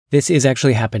This Is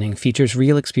Actually Happening features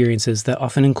real experiences that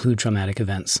often include traumatic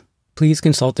events. Please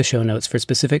consult the show notes for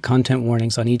specific content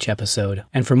warnings on each episode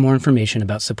and for more information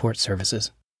about support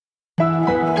services. A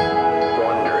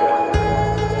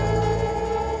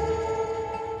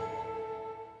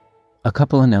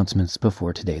couple announcements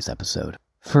before today's episode.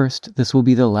 First, this will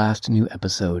be the last new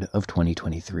episode of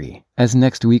 2023, as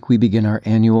next week we begin our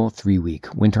annual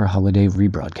 3-week winter holiday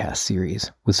rebroadcast series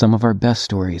with some of our best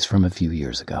stories from a few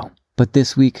years ago. But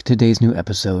this week, today's new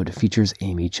episode features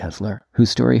Amy Chesler, whose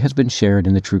story has been shared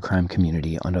in the true crime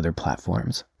community on other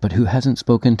platforms, but who hasn't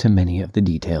spoken to many of the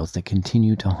details that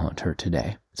continue to haunt her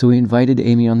today. So we invited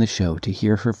Amy on the show to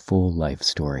hear her full life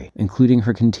story, including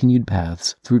her continued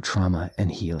paths through trauma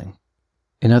and healing.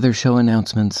 In other show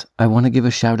announcements, I want to give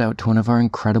a shout out to one of our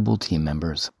incredible team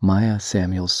members, Maya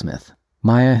Samuel-Smith.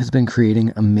 Maya has been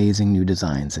creating amazing new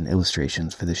designs and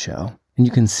illustrations for the show, and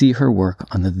you can see her work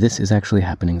on the This Is Actually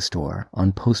Happening store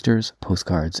on posters,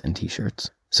 postcards, and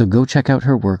t-shirts. So go check out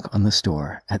her work on the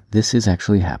store at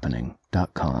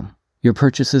thisisactuallyhappening.com. Your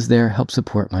purchases there help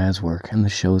support Maya's work and the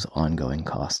show's ongoing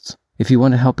costs. If you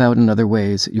want to help out in other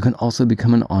ways, you can also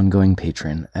become an ongoing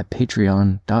patron at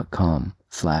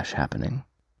patreon.com/happening.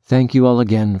 Thank you all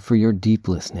again for your deep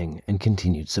listening and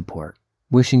continued support.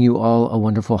 Wishing you all a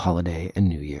wonderful holiday and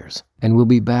New Year's. And we'll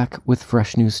be back with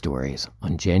fresh news stories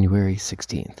on January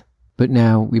 16th. But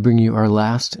now we bring you our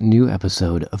last new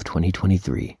episode of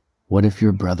 2023. What if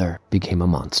your brother became a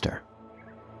monster?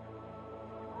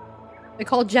 I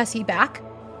called Jesse back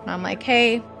and I'm like,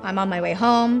 hey, I'm on my way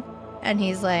home. And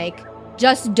he's like,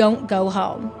 just don't go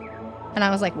home. And I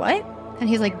was like, what? And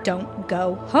he's like, don't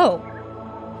go home.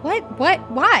 What?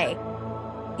 Why?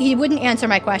 He wouldn't answer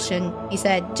my question. He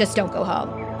said, just don't go home.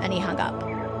 And he hung up.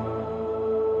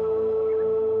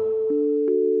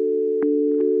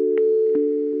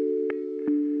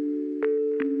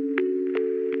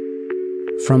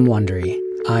 From Wondery,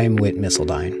 I'm Whit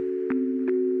Missildine.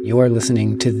 You are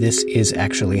listening to This Is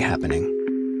Actually Happening.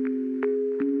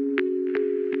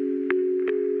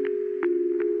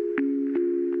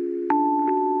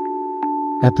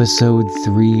 Episode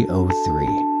 303.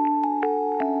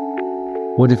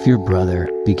 What if your brother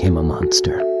became a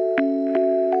monster?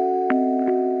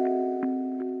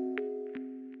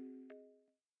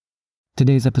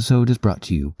 Today's episode is brought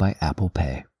to you by Apple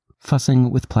Pay.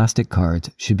 Fussing with plastic cards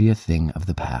should be a thing of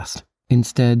the past.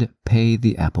 Instead, pay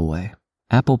the Apple way.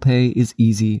 Apple Pay is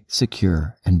easy,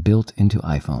 secure, and built into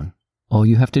iPhone. All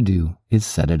you have to do is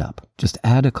set it up. Just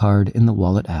add a card in the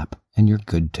Wallet app and you're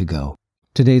good to go.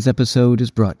 Today's episode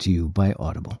is brought to you by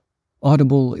Audible.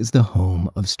 Audible is the home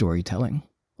of storytelling.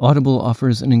 Audible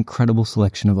offers an incredible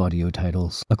selection of audio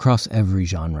titles across every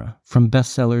genre, from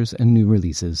bestsellers and new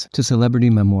releases to celebrity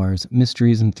memoirs,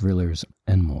 mysteries and thrillers,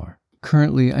 and more.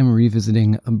 Currently, I'm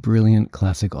revisiting a brilliant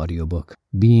classic audiobook,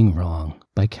 Being Wrong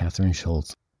by Katherine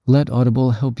Schultz. Let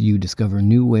Audible help you discover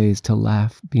new ways to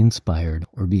laugh, be inspired,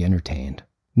 or be entertained.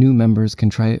 New members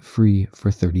can try it free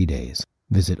for 30 days.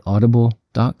 Visit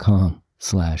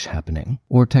audible.com/happening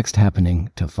or text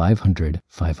happening to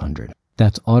 500-500.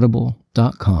 That's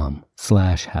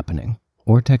audible.com/happening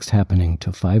or text happening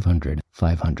to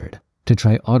 500-500 to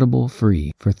try Audible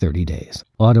free for 30 days.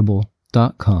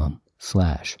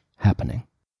 audible.com/happening.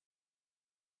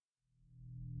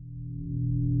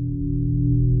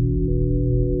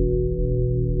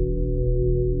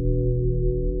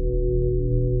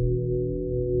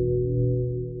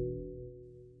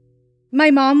 My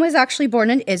mom was actually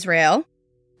born in Israel,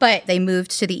 but they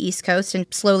moved to the East Coast and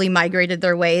slowly migrated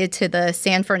their way to the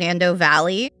San Fernando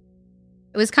Valley.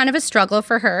 It was kind of a struggle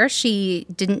for her. She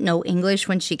didn't know English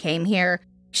when she came here.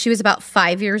 She was about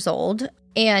 5 years old,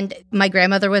 and my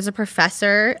grandmother was a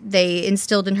professor. They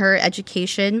instilled in her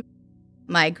education.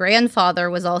 My grandfather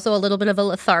was also a little bit of a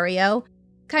Lothario,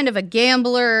 kind of a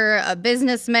gambler, a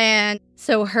businessman.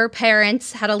 So her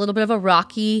parents had a little bit of a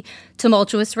rocky,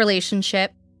 tumultuous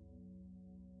relationship.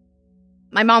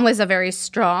 My mom was a very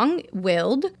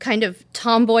strong-willed, kind of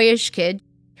tomboyish kid.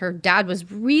 Her dad was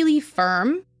really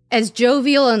firm. As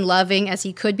jovial and loving as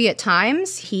he could be at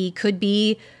times, he could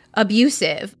be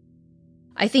abusive.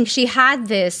 I think she had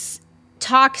this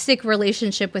toxic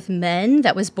relationship with men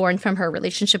that was born from her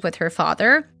relationship with her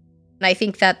father. And I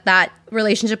think that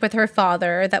relationship with her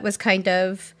father that was kind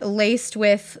of laced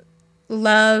with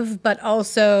love, but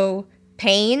also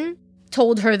pain,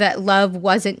 told her that love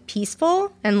wasn't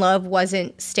peaceful and love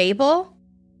wasn't stable.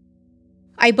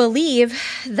 I believe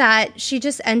that she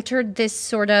just entered this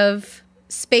sort of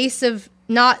space of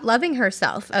not loving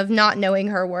herself, of not knowing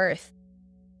her worth.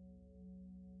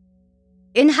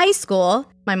 In high school,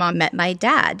 my mom met my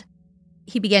dad.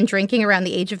 He began drinking around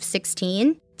the age of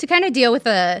 16. to kind of deal with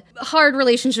a hard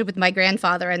relationship with my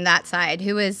grandfather on that side,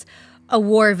 who is a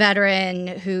war veteran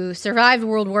who survived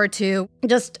World War II,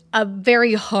 just a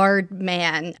very hard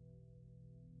man.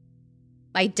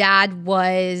 My dad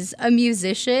was a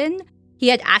musician. He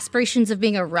had aspirations of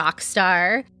being a rock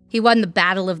star. He won the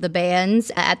Battle of the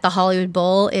Bands at the Hollywood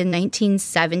Bowl in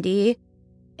 1970.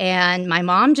 And my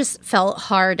mom just fell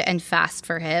hard and fast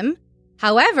for him.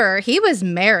 However, he was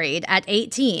married at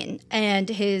 18, and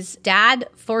his dad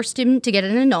forced him to get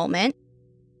an annulment.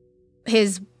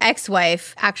 His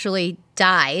ex-wife actually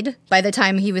died by the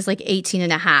time he was like 18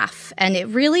 and a half, and it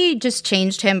really just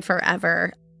changed him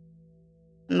forever.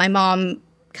 My mom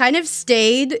kind of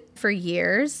stayed for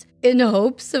years in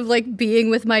hopes of like being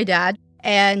with my dad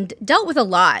and dealt with a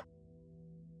lot.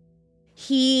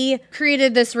 He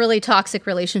created this really toxic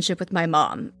relationship with my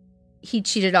mom. He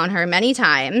cheated on her many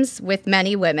times with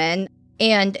many women,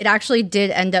 and it actually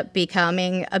did end up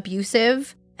becoming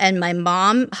abusive. And my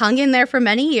mom hung in there for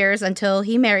many years until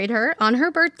he married her on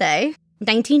her birthday,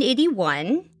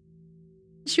 1981.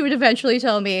 She would eventually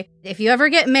tell me, if you ever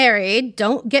get married,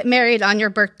 don't get married on your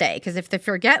birthday, because if they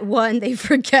forget one, they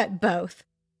forget both.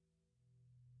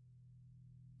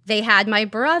 They had my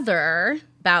brother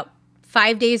about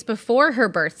 5 days before her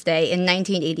birthday in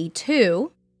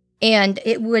 1982, and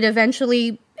it would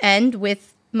eventually end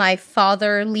with my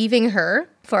father leaving her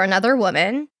for another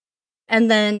woman. And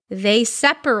then they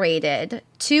separated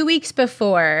 2 weeks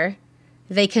before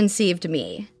they conceived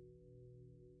me.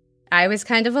 I was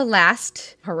kind of a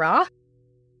last hurrah.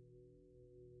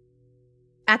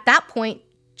 At that point,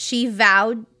 she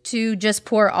vowed to just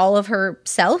pour all of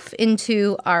herself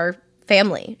into our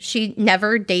family. She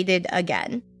never dated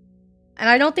again. And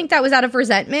I don't think that was out of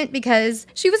resentment because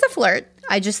she was a flirt.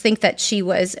 I just think that she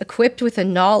was equipped with a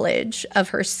knowledge of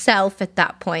herself at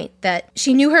that point, that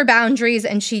she knew her boundaries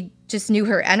and she just knew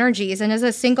her energies. And as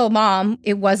a single mom,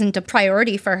 it wasn't a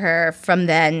priority for her from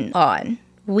then on.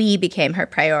 We became her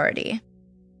priority.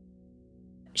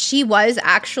 She was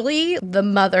actually the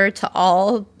mother to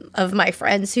all of my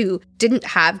friends who didn't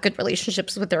have good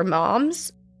relationships with their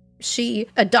moms. She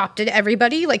adopted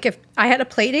everybody. Like if I had a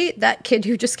play date, that kid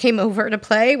who just came over to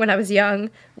play when I was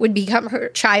young would become her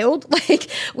child.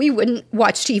 Like we wouldn't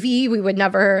watch TV. We would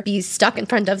never be stuck in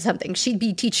front of something. She'd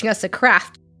be teaching us a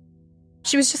craft.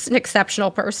 She was just an exceptional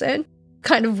person,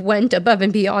 kind of went above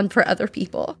and beyond for other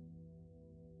people.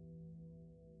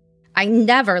 I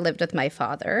never lived with my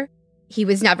father. He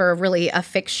was never really a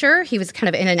fixture. He was kind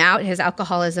of in and out. His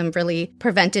alcoholism really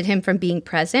prevented him from being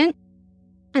present.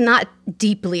 And that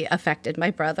deeply affected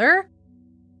my brother.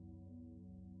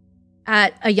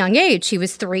 At a young age, he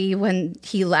was 3 when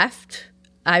he left.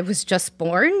 I was just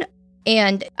born.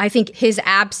 And I think his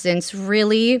absence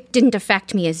really didn't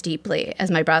affect me as deeply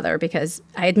as my brother because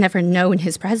I had never known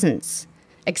his presence,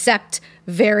 except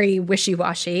very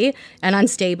wishy-washy and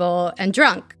unstable and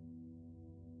drunk.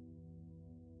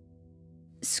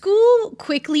 School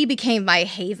quickly became my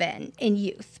haven in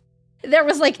youth. There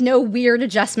was like no weird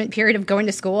adjustment period of going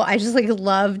to school. I just like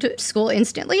loved school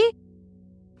instantly.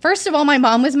 First of all, my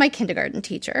mom was my kindergarten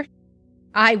teacher.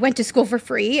 I went to school for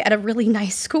free at a really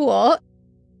nice school.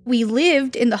 We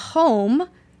lived in the home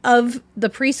of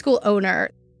the preschool owner.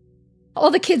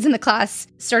 All the kids in the class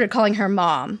started calling her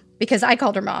mom because I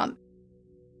called her mom.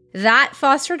 That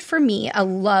fostered for me a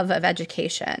love of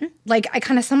education. Like I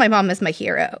kind of saw my mom as my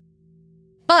hero.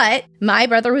 But my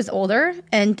brother was older,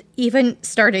 and even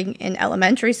starting in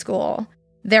elementary school,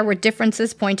 there were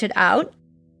differences pointed out.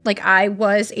 Like I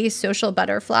was a social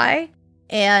butterfly,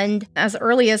 and as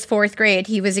early as 4th grade,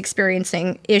 he was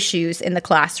experiencing issues in the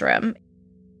classroom.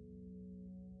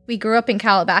 We grew up in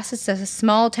Calabasas, a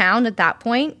small town at that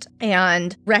point,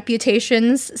 and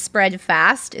reputations spread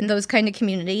fast in those kind of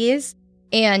communities.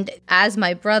 And as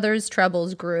my brother's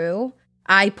troubles grew,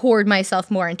 I poured myself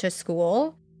more into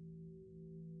school.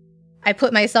 I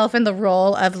put myself in the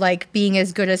role of like being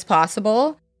as good as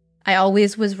possible. I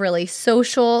always was really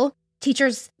social.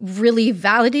 Teachers really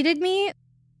validated me.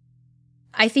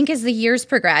 I think as the years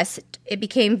progressed, it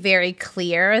became very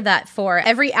clear that for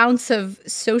every ounce of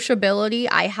sociability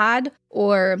I had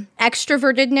or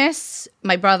extrovertedness,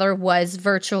 my brother was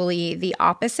virtually the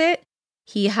opposite.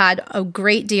 He had a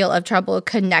great deal of trouble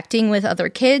connecting with other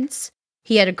kids.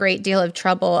 He had a great deal of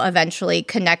trouble eventually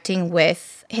connecting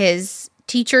with his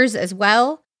teachers as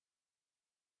well.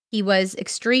 He was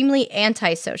extremely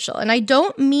antisocial. And I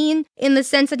don't mean in the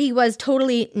sense that he was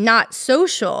totally not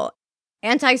social.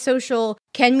 Antisocial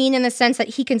can mean in the sense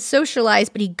that he can socialize,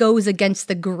 but he goes against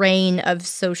the grain of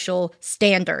social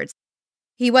standards.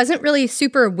 He wasn't really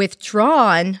super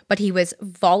withdrawn, but he was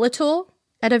volatile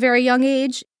at a very young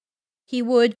age. He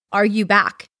would argue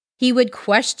back He would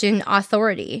question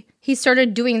authority. He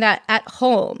started doing that at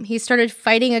home. He started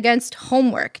fighting against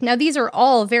homework. Now, these are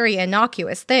all very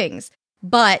innocuous things,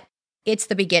 but it's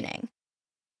the beginning.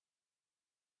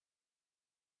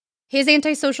 His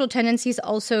antisocial tendencies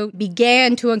also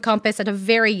began to encompass at a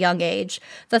very young age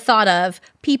the thought of,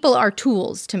 people are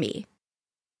tools to me.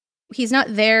 He's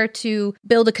not there to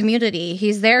build a community.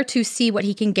 He's there to see what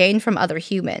he can gain from other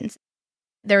humans.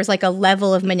 There's like a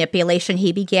level of manipulation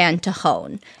he began to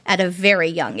hone at a very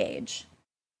young age.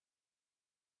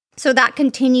 So that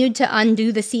continued to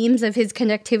undo the seams of his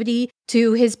connectivity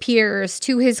to his peers,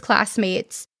 to his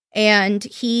classmates. And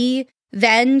he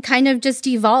then kind of just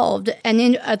evolved.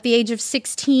 And at the age of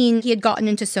 16, he had gotten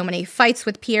into so many fights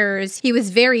with peers. He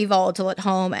was very volatile at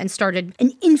home and started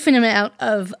an infinite amount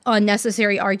of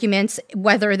unnecessary arguments,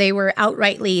 whether they were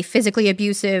outrightly physically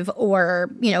abusive or,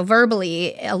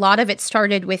 verbally. A lot of it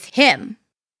started with him.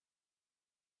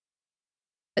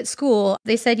 At school,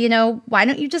 they said, why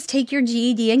don't you just take your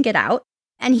GED and get out?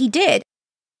 And he did.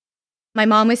 My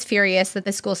mom was furious that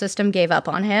the school system gave up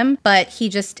on him, but he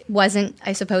just wasn't,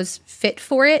 I suppose, fit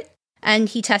for it. And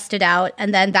he tested out,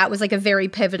 and then that was like a very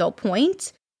pivotal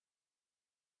point.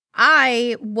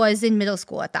 I was in middle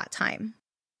school at that time.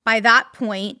 By that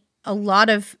point, a lot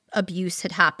of abuse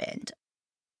had happened.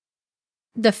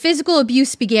 The physical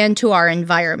abuse began to our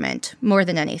environment more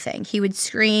than anything. He would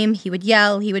scream, he would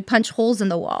yell, he would punch holes in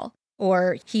the wall,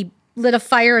 or he lit a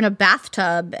fire in a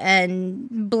bathtub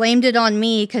and blamed it on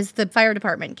me because the fire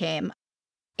department came.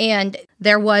 And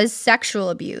there was sexual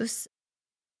abuse.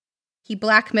 He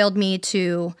blackmailed me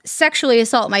to sexually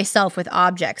assault myself with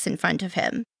objects in front of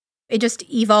him. It just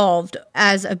evolved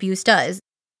as abuse does.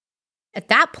 At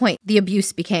that point, the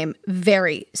abuse became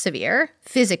very severe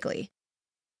physically.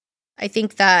 I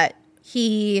think that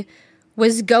he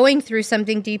was going through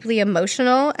something deeply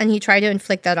emotional, and he tried to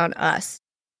inflict that on us.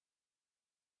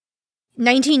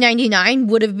 1999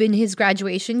 would have been his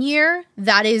graduation year.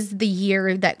 That is the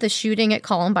year that the shooting at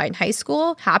Columbine High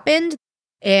School happened.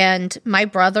 And my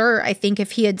brother, I think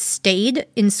if he had stayed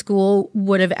in school,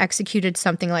 would have executed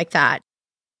something like that.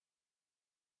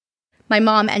 My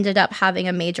mom ended up having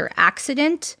a major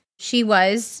accident. She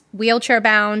was wheelchair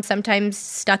bound, sometimes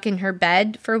stuck in her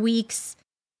bed for weeks.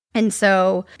 And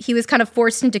so he was kind of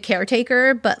forced into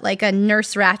caretaker, but like a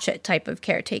Nurse Ratched type of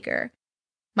caretaker.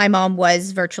 My mom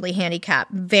was virtually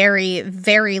handicapped, very,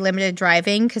 very limited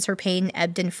driving because her pain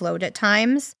ebbed and flowed at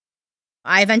times.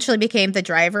 I eventually became the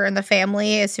driver in the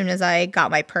family as soon as I got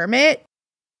my permit.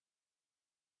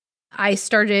 I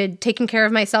started taking care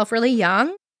of myself really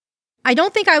young. I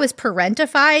don't think I was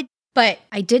parentified, but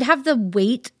I did have the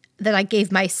weight that I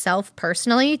gave myself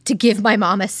personally to give my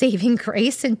mom a saving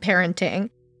grace in parenting.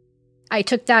 I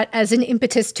took that as an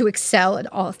impetus to excel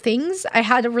at all things. I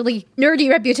had a really nerdy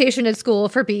reputation at school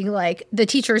for being like the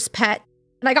teacher's pet,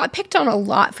 and I got picked on a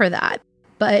lot for that.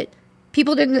 But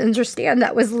people didn't understand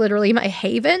that was literally my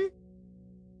haven.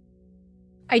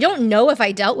 I don't know if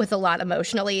I dealt with a lot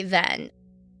emotionally then.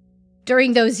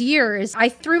 During those years, I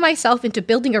threw myself into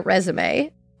building a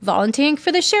resume, volunteering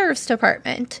for the sheriff's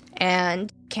department,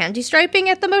 and candy striping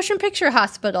at the motion picture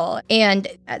hospital. And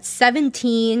at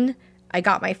 17, I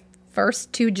got my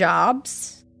first 2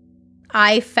 jobs.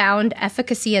 I found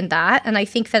efficacy in that, and I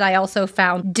think that I also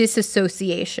found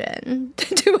disassociation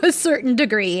to a certain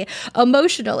degree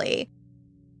emotionally.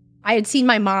 I had seen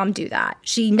my mom do that.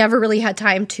 She never really had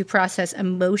time to process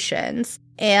emotions,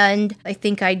 and I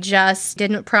think I just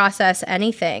didn't process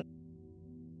anything.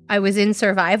 I was in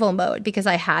survival mode because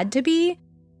I had to be,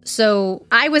 so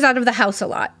I was out of the house a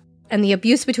lot, and the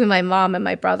abuse between my mom and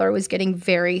my brother was getting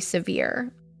very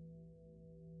severe.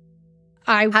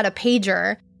 I had a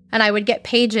pager, and I would get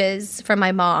pages from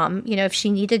my mom, if she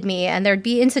needed me. And there'd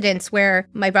be incidents where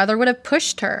my brother would have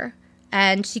pushed her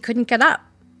and she couldn't get up.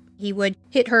 He would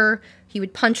hit her, he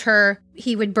would punch her,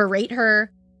 he would berate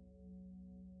her.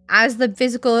 As the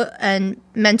physical and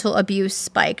mental abuse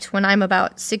spiked when I'm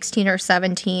about 16 or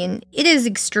 17, it is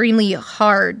extremely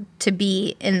hard to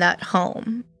be in that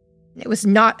home. It was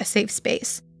not a safe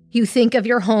space. You think of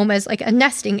your home as like a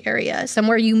nesting area,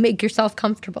 somewhere you make yourself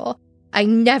comfortable. I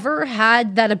never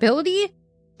had that ability.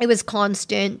 It was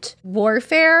constant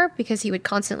warfare because he would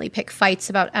constantly pick fights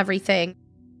about everything.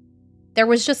 There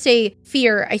was just a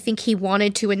fear I think he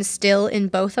wanted to instill in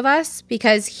both of us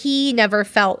because he never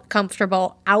felt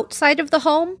comfortable outside of the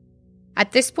home.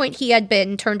 At this point, he had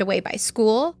been turned away by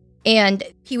school and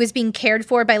he was being cared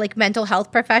for by like mental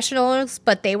health professionals,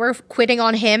 but they were quitting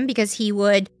on him because he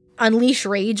would unleash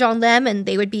rage on them and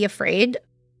they would be afraid.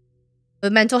 The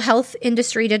mental health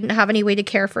industry didn't have any way to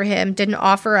care for him, didn't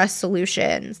offer us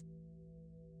solutions.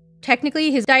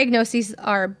 Technically, his diagnoses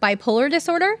are bipolar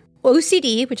disorder,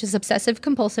 OCD, which is obsessive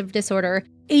compulsive disorder,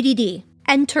 ADD,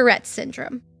 and Tourette's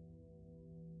syndrome.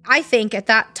 I think at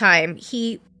that time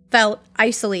he felt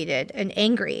isolated and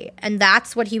angry, and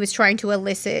that's what he was trying to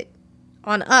elicit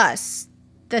on us.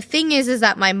 The thing is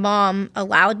that my mom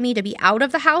allowed me to be out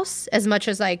of the house as much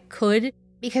as I could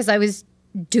because I was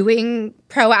doing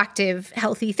proactive,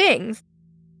 healthy things.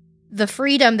 The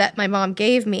freedom that my mom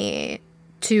gave me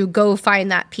to go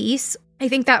find that peace, I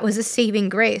think that was a saving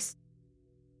grace.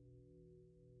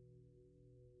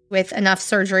 With enough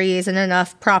surgeries and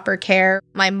enough proper care,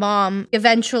 my mom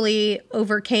eventually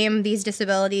overcame these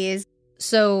disabilities.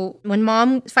 So when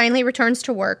mom finally returns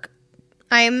to work,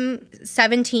 I'm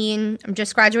 17, I'm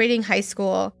just graduating high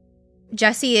school.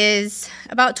 Jessie is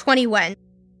about 21.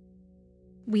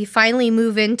 We finally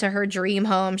move into her dream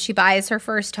home. She buys her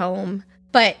first home,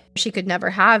 but she could never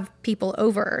have people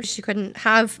over. She couldn't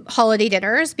have holiday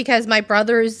dinners because my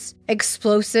brother's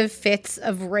explosive fits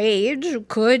of rage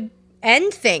could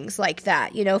end things like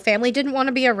that. You know, family didn't want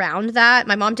to be around that.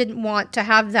 My mom didn't want to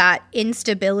have that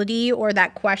instability or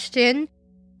that question.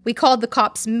 We called the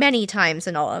cops many times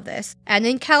in all of this. And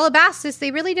in Calabasas, they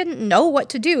really didn't know what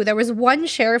to do. There was one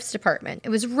sheriff's department. It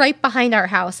was right behind our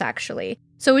house, actually.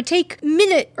 So it would take a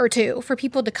minute or two for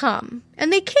people to come.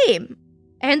 And they came.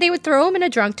 And they would throw him in a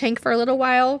drunk tank for a little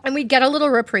while, and we'd get a little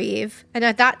reprieve. And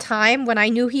at that time, when I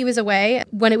knew he was away,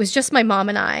 when it was just my mom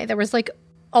and I, there was like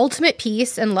ultimate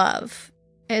peace and love.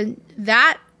 And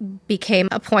that became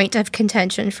a point of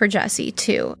contention for Jessie,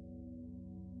 too.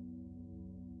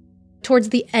 Towards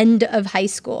the end of high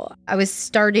school, I was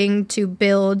starting to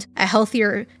build a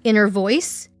healthier inner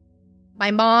voice.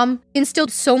 My mom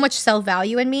instilled so much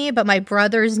self-value in me, but my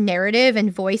brother's narrative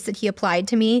and voice that he applied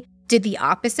to me did the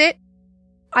opposite.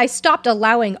 I stopped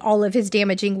allowing all of his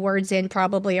damaging words in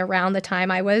probably around the time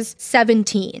I was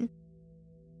 17.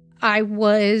 I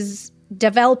was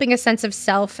developing a sense of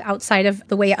self outside of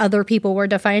the way other people were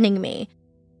defining me.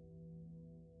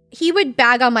 He would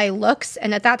bag on my looks,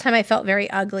 and at that time I felt very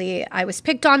ugly. I was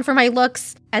picked on for my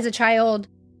looks as a child.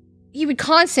 He would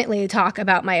constantly talk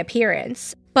about my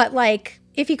appearance, but like,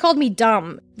 if he called me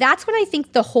dumb, that's when I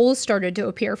think the holes started to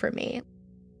appear for me.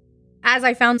 As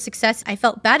I found success, I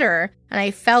felt better, and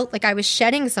I felt like I was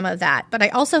shedding some of that, but I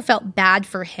also felt bad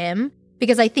for him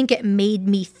because I think it made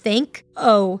me think,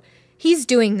 oh, he's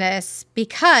doing this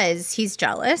because he's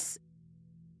jealous.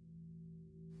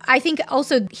 I think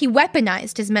also he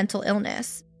weaponized his mental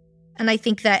illness. And I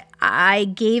think that I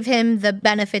gave him the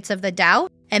benefits of the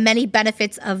doubt and many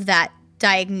benefits of that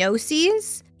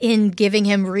diagnosis in giving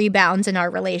him rebounds in our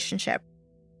relationship.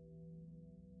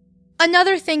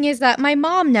 Another thing is that my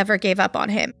mom never gave up on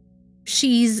him.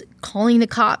 She's calling the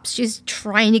cops. She's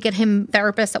trying to get him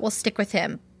therapists that will stick with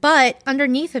him. But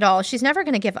underneath it all, she's never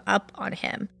going to give up on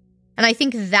him. And I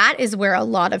think that is where a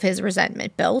lot of his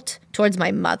resentment built towards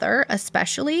my mother,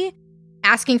 especially,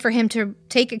 asking for him to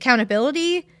take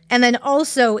accountability. And then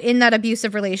also in that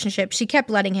abusive relationship, she kept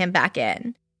letting him back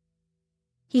in.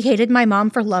 He hated my mom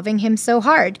for loving him so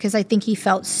hard because I think he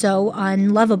felt so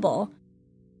unlovable.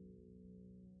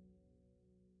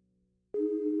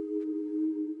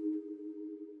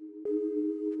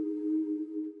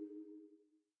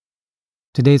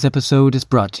 Today's episode is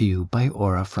brought to you by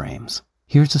Aura Frames.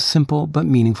 Here's a simple but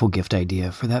meaningful gift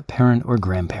idea for that parent or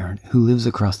grandparent who lives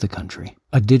across the country.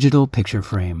 A digital picture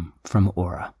frame from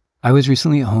Aura. I was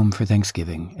recently at home for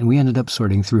Thanksgiving, and we ended up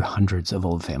sorting through hundreds of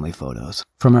old family photos.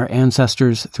 From our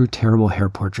ancestors, through terrible hair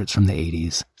portraits from the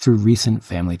 80s, through recent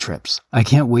family trips. I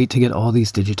can't wait to get all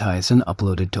these digitized and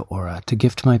uploaded to Aura to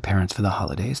gift my parents for the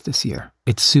holidays this year.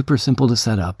 It's super simple to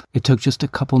set up. It took just a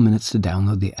couple minutes to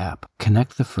download the app,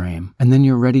 connect the frame, and then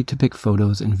you're ready to pick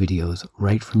photos and videos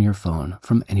right from your phone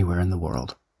from anywhere in the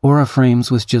world. Aura Frames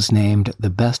was just named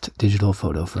the best digital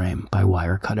photo frame by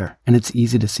Wirecutter, and it's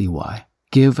easy to see why.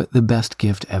 Give the best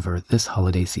gift ever this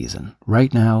holiday season.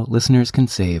 Right now, listeners can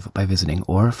save by visiting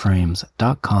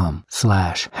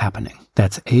auraframes.com/happening.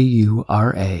 That's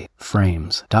AURA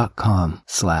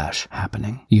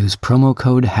frames.com/happening. Use promo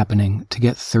code HAPPENING to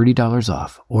get $30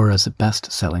 off Aura's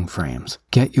best-selling frames.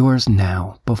 Get yours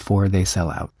now before they sell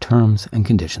out. Terms and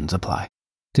conditions apply.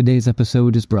 Today's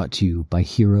episode is brought to you by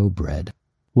Hero Bread.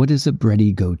 What is a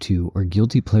bready go-to or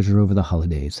guilty pleasure over the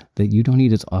holidays that you don't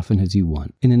eat as often as you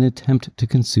want in an attempt to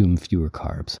consume fewer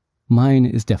carbs? Mine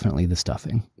is definitely the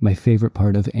stuffing, my favorite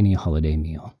part of any holiday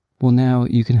meal. Well, now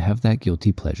you can have that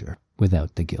guilty pleasure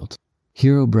without the guilt.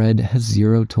 Hero Bread has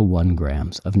 0 to 1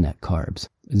 grams of net carbs,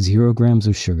 0 grams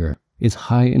of sugar, is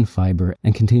high in fiber,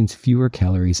 and contains fewer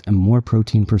calories and more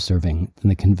protein per serving than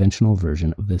the conventional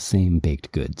version of the same baked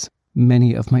goods.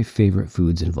 Many of my favorite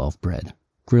foods involve bread.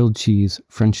 Grilled cheese,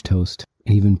 French toast,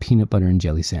 and even peanut butter and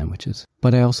jelly sandwiches.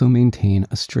 But I also maintain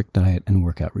a strict diet and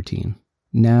workout routine.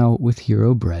 Now, with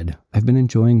Hero Bread, I've been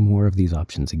enjoying more of these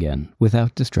options again,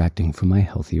 without distracting from my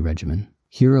healthy regimen.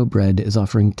 Hero Bread is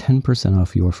offering 10%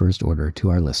 off your first order to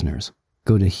our listeners.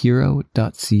 Go to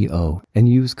hero.co and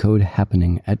use code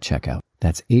HAPPENING at checkout.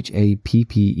 That's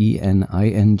HAPPENING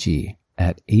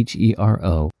at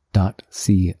HERO.co.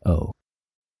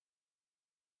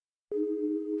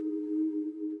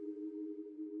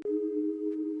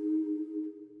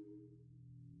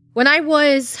 When I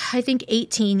was, I think,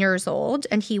 18 years old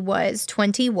and he was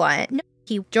 21,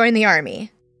 he joined the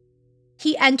army.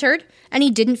 He entered and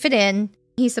he didn't fit in.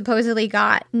 He supposedly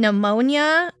got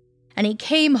pneumonia and he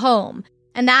came home.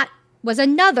 And that was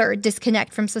another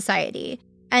disconnect from society.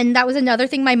 And that was another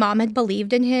thing my mom had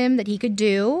believed in him that he could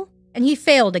do. And he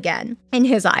failed again. In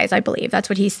his eyes, I believe. That's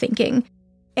what he's thinking.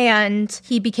 And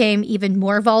he became even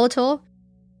more volatile.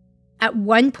 At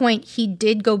one point, he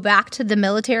did go back to the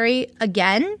military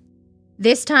again.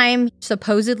 This time,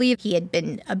 supposedly, he had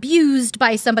been abused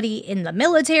by somebody in the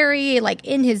military, like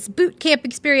in his boot camp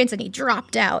experience, and he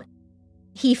dropped out.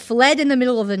 He fled in the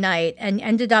middle of the night and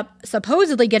ended up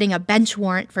supposedly getting a bench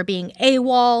warrant for being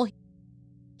AWOL.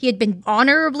 He had been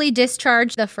honorably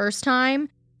discharged the first time.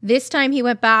 This time he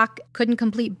went back, couldn't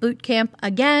complete boot camp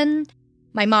again.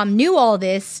 My mom knew all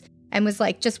this and was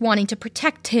like just wanting to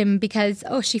protect him because,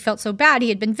 she felt so bad. He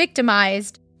had been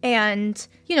victimized. And,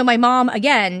 my mom,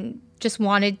 again, just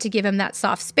wanted to give him that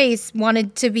soft space,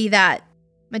 wanted to be that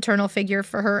maternal figure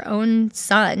for her own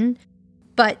son.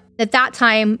 But at that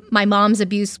time, my mom's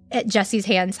abuse at Jesse's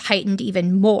hands heightened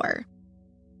even more.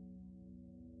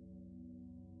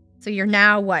 So you're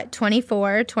now,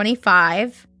 24,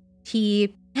 25.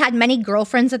 He had many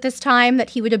girlfriends at this time that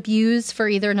he would abuse for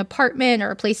either an apartment or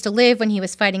a place to live when he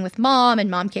was fighting with mom, and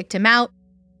mom kicked him out.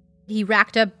 He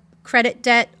racked up credit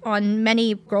debt on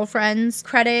many girlfriends'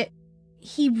 credit.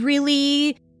 He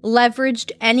really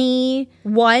leveraged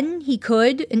anyone he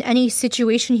could in any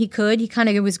situation he could. He kind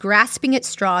of was grasping at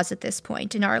straws at this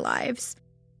point in our lives.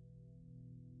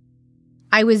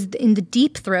 I was in the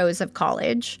deep throes of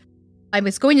college. I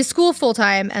was going to school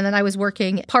full-time, and then I was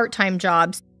working part-time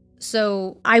jobs.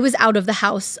 So I was out of the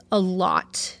house a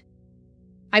lot.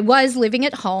 I was living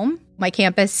at home. My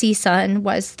campus, CSUN,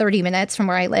 was 30 minutes from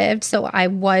where I lived, so I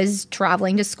was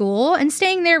traveling to school and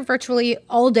staying there virtually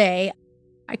all day.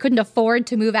 I couldn't afford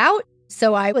to move out,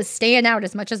 so I was staying out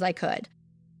as much as I could.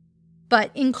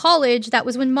 But in college, that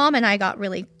was when Mom and I got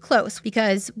really close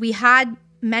because we had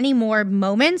many more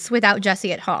moments without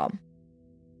Jessie at home.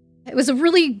 It was a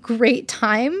really great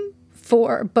time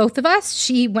for both of us.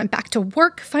 She went back to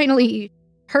work finally.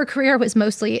 Her career was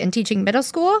mostly in teaching middle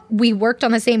school. We worked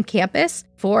on the same campus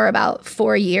for about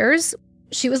 4 years.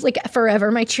 She was like forever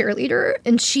my cheerleader,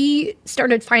 and she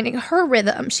started finding her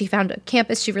rhythm. She found a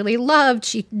campus she really loved.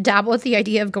 She dabbled with the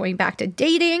idea of going back to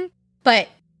dating, but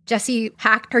Jessie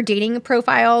hacked her dating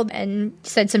profile and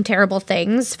said some terrible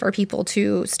things for people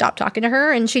to stop talking to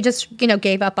her, and she just,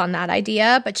 gave up on that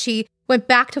idea, but she went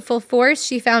back to full force.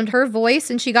 She found her voice,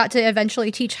 and she got to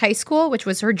eventually teach high school, which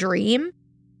was her dream.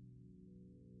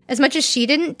 As much as she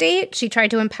didn't date, she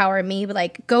tried to empower me,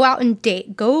 like, go out and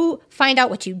date. Go find out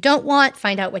what you don't want,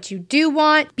 find out what you do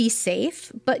want, be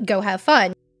safe, but go have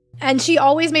fun. And she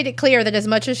always made it clear that as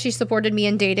much as she supported me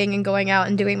in dating and going out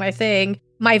and doing my thing,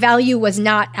 my value was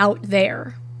not out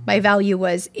there. My value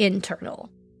was internal.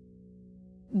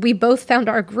 We both found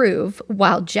our groove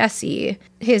while Jesse,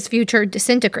 his future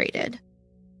disintegrated.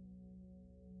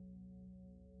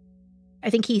 I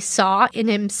think he saw in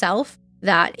himself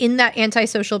that in that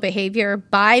antisocial behavior,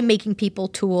 by making people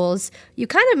tools, you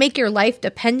kind of make your life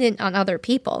dependent on other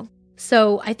people.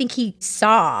 So I think he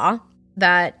saw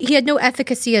that he had no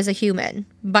efficacy as a human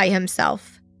by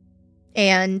himself.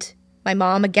 And my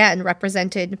mom, again,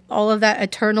 represented all of that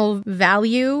eternal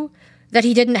value that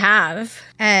he didn't have.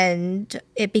 And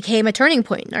it became a turning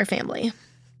point in our family.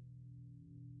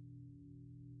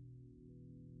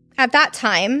 At that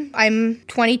time, I'm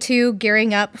 22,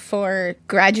 gearing up for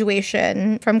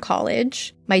graduation from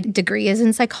college. My degree is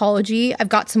in psychology. I've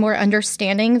got some more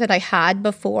understanding that I had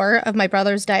before of my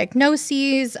brother's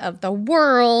diagnoses, of the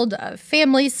world, of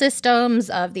family systems,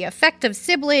 of the effect of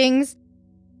siblings.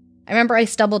 I remember I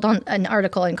stumbled on an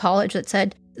article in college that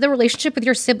said, the relationship with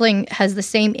your sibling has the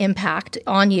same impact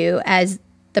on you as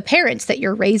the parents that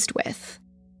you're raised with.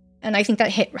 And I think that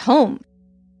hit home.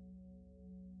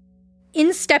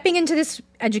 In stepping into this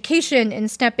education and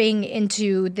stepping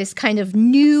into this kind of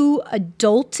new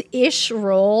adult-ish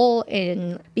role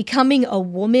in becoming a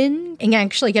woman and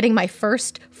actually getting my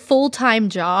first full-time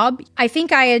job, I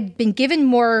think I had been given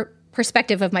more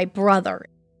perspective of my brother.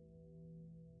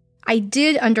 I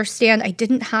did understand I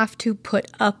didn't have to put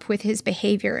up with his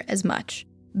behavior as much.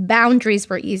 Boundaries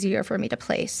were easier for me to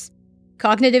place.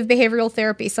 Cognitive behavioral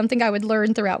therapy, something I would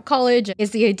learn throughout college,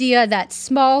 is the idea that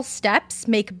small steps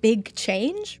make big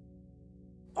change.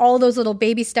 All those little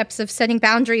baby steps of setting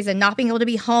boundaries and not being able to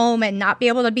be home and not be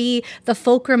able to be the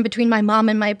fulcrum between my mom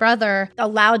and my brother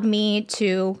allowed me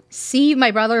to see my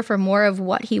brother for more of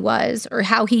what he was or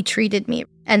how he treated me,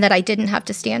 and that I didn't have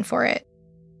to stand for it.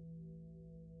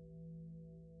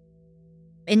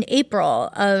 In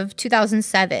April of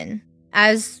 2007,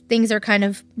 as things are kind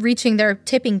of reaching their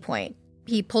tipping point,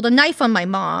 he pulled a knife on my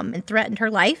mom and threatened her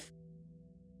life.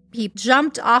 He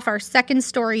jumped off our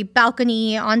second-story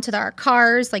balcony onto our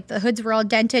cars, like the hoods were all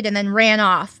dented, and then ran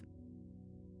off.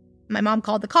 My mom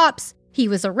called the cops. He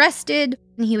was arrested,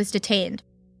 and he was detained.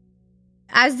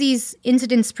 As these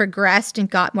incidents progressed and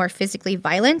got more physically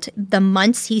violent, the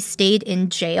months he stayed in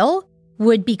jail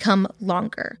would become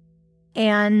longer.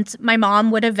 And my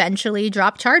mom would eventually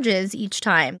drop charges each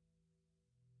time.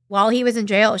 While he was in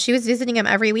jail, she was visiting him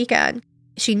every weekend.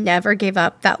 She never gave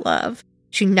up that love.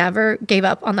 She never gave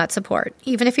up on that support,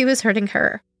 even if he was hurting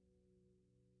her.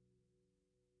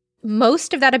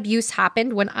 Most of that abuse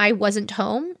happened when I wasn't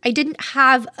home. I didn't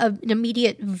have an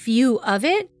immediate view of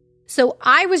it. So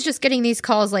I was just getting these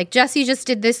calls like, Jesse just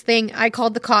did this thing. I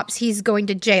called the cops. He's going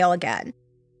to jail again.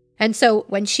 And so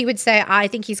when she would say, I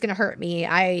think he's going to hurt me,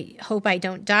 I hope I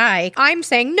don't die, I'm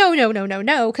saying,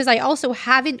 no, because I also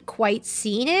haven't quite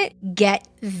seen it get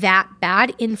that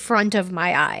bad in front of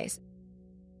my eyes.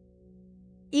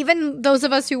 Even those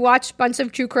of us who watch a bunch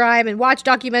of true crime and watch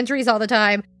documentaries all the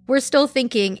time, we're still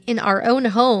thinking in our own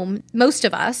home, most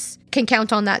of us can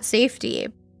count on that safety.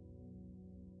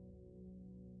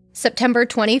 September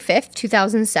 25th,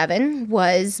 2007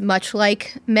 was much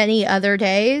like many other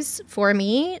days for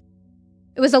me.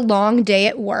 It was a long day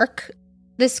at work.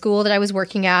 The school that I was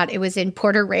working at, it was in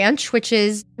Porter Ranch, which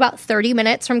is about 30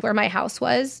 minutes from where my house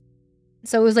was.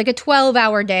 So it was like a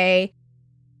 12-hour day.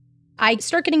 I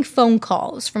start getting phone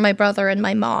calls from my brother and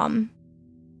my mom.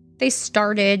 They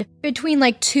started between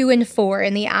like 2 and 4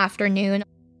 in the afternoon.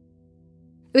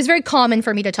 It was very common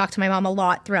for me to talk to my mom a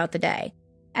lot throughout the day.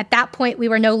 At that point, we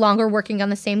were no longer working on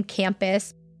the same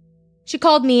campus. She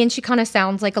called me and she kind of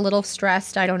sounds like a little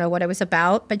stressed. I don't know what it was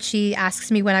about, but she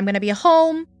asks me when I'm going to be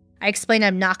home. I explain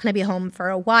I'm not going to be home for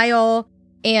a while.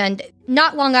 And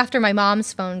not long after my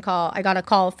mom's phone call, I got a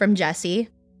call from Jesse.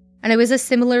 And it was a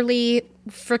similarly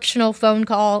frictional phone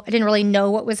call. I didn't really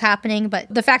know what was happening, but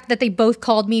the fact that they both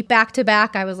called me back to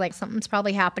back, I was like, something's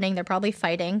probably happening. They're probably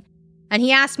fighting. And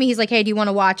he asked me, he's like, hey, do you want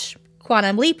to watch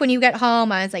Quantum Leap when you get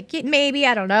home? I was like, yeah, maybe,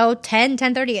 I don't know,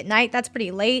 10:30 at night. That's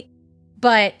pretty late.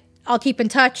 But I'll keep in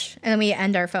touch. And then we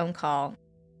end our phone call.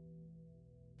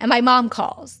 And my mom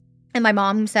calls. And my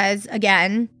mom says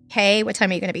again, hey, what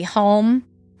time are you going to be home?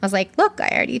 I was like, look, I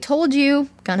already told you,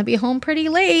 going to be home pretty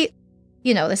late.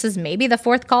 You know, this is maybe the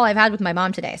 4th call I've had with my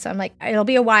mom today. So I'm like, it'll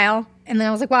be a while. And then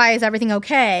I was like, why? Is everything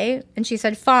okay? And she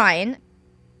said, fine.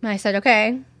 And I said,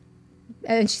 okay.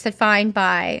 And she said, fine,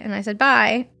 bye. And I said,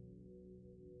 bye.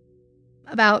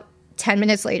 About 10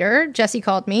 minutes later, Jesse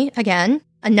called me again,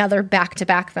 another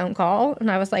back-to-back phone call. And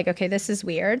I was like, okay, this is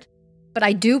weird. But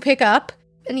I do pick up.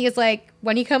 And he was like,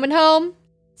 when are you coming home?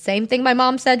 Same thing my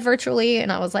mom said virtually.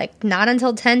 And I was like, not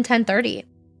until 10:30.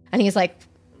 And he's like,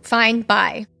 fine,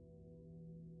 bye.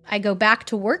 I go back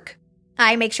to work.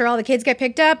 I make sure all the kids get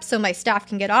picked up so my staff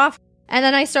can get off. And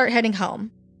then I start heading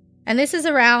home. And this is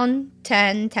around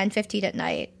 10:15 at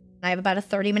night. I have about a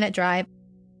 30-minute drive.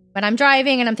 But I'm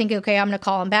driving and I'm thinking, okay, I'm going to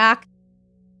call him back.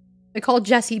 I called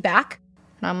Jesse back.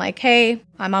 And I'm like, hey,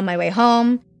 I'm on my way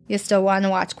home. You still want to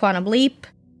watch Quantum Leap?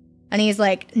 And he's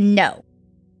like, no.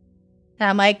 And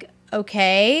I'm like,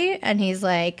 okay. And he's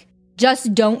like,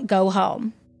 just don't go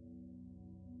home.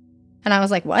 And I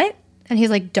was like, what? And he's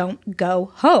like, don't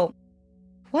go home.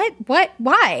 What?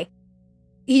 Why?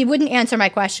 He wouldn't answer my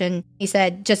question. He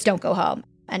said, just don't go home.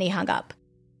 And he hung up.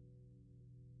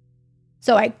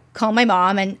 So I call my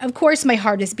mom. And of course, my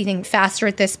heart is beating faster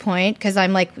at this point because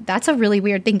I'm like, that's a really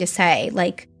weird thing to say.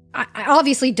 Like, I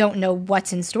obviously don't know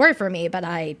what's in store for me, but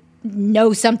I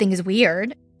know something is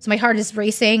weird. So my heart is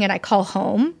racing and I call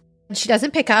home. And she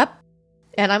doesn't pick up.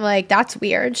 And I'm like, that's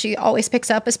weird. She always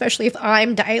picks up, especially if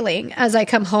I'm dialing as I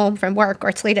come home from work or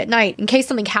it's late at night. In case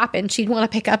something happened, she'd want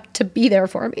to pick up to be there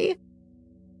for me.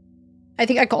 I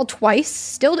think I called twice,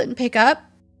 still didn't pick up.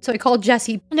 So I called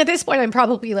Jesse, and at this point, I'm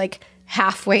probably like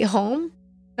halfway home.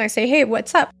 And I say, hey,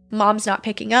 what's up? Mom's not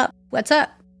picking up. What's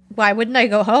up? Why wouldn't I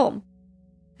go home?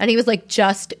 And he was like,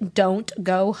 just don't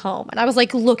go home. And I was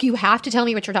like, look, you have to tell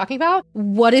me what you're talking about.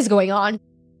 What is going on?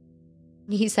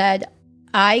 And he said,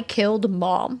 I killed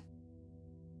Mom.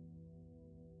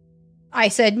 I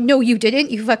said, no, you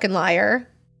didn't, you fucking liar.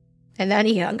 And then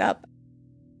he hung up.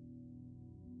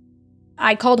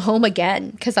 I called home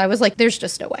again because I was like, there's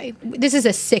just no way. This is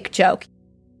a sick joke.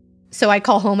 So I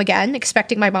call home again,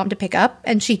 expecting my mom to pick up,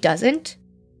 and she doesn't.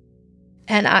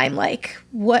 And I'm like,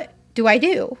 what do I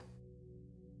do?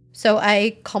 So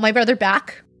I call my brother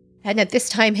back, and at this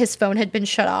time, his phone had been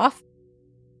shut off.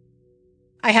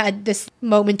 I had this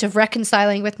moment of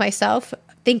reconciling with myself,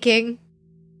 thinking,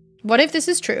 what if this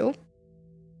is true?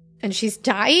 And she's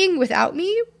dying without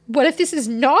me? What if this is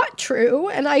not true?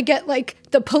 And I get like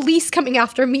the police coming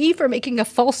after me for making a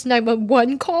false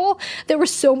 911 call? There were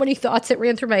so many thoughts that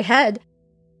ran through my head.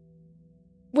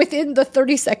 Within the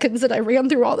 30 seconds that I ran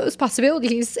through all those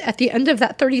possibilities, at the end of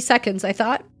that 30 seconds, I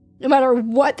thought, no matter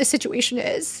what the situation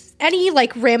is, any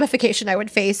like ramification I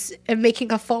would face in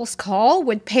making a false call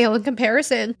would pale in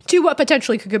comparison to what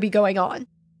potentially could be going on.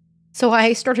 So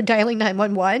I started dialing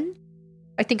 911.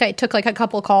 I think I took like a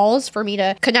couple calls for me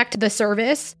to connect to the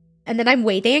service, and then I'm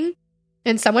waiting,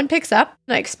 and someone picks up,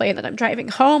 and I explain that I'm driving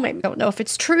home. I don't know if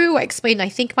it's true. I explain I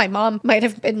think my mom might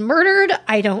have been murdered.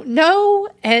 I don't know.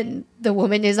 And the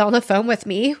woman is on the phone with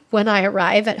me when I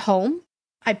arrive at home.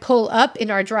 I pull up in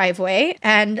our driveway,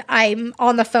 and I'm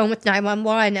on the phone with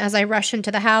 911 as I rush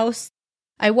into the house.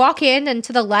 I walk in, and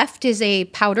to the left is a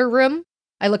powder room.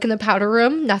 I look in the powder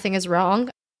room. Nothing is wrong.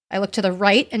 I look to the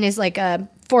right, and is like a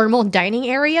formal dining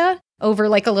area over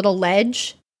like a little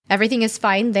ledge. Everything is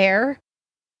fine there.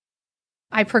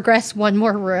 I progress one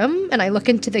more room, and I look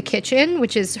into the kitchen,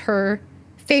 which is her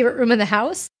favorite room in the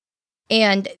house.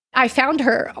 And I found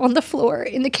her on the floor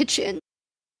in the kitchen.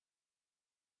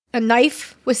 A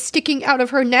knife was sticking out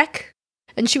of her neck,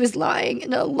 and she was lying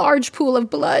in a large pool of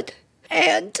blood.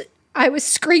 And I was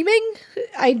screaming.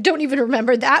 I don't even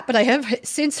remember that, but I have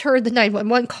since heard the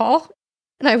 911 call,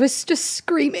 and I was just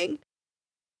screaming.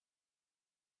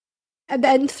 And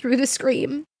then through the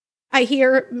scream, I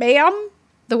hear, ma'am,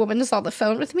 the woman is on the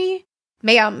phone with me,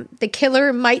 ma'am, the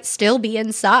killer might still be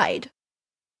inside.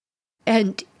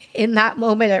 And in that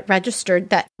moment, it registered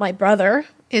that my brother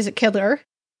is a killer.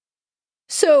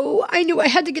 So I knew I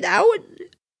had to get out.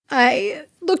 I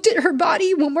looked at her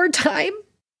body one more time.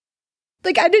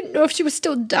 Like, I didn't know if she was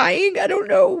still dying. I don't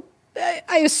know.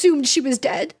 I assumed she was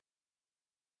dead.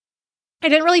 I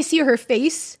didn't really see her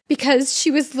face because she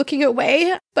was looking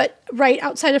away, but right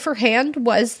outside of her hand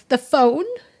was the phone.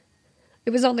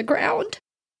 It was on the ground.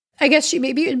 I guess she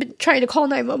maybe had been trying to call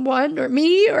 911 or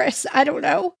me, or I don't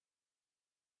know.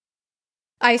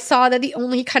 I saw that the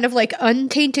only kind of like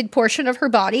untainted portion of her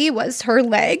body was her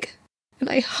leg, and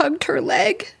I hugged her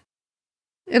leg,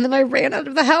 and then I ran out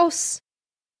of the house.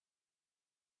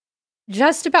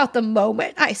 Just about the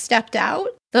moment I stepped out,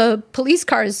 the police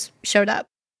cars showed up.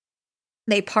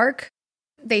 They park.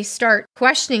 They start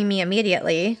questioning me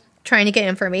immediately, trying to get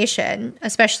information,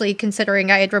 especially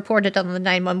considering I had reported on the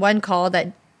 911 call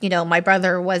that, my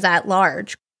brother was at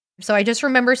large. So I just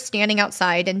remember standing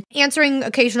outside and answering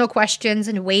occasional questions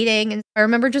and waiting. And I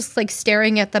remember just like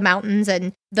staring at the mountains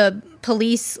and the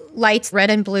police lights,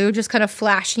 red and blue, just kind of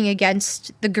flashing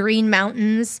against the green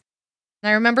mountains.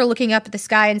 And I remember looking up at the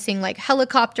sky and seeing like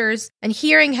helicopters and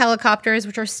hearing helicopters,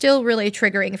 which are still really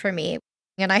triggering for me.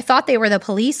 And I thought they were the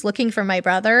police looking for my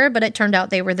brother, but it turned out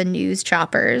they were the news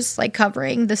choppers, like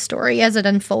covering the story as it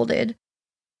unfolded.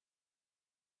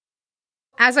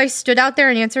 As I stood out there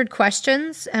and answered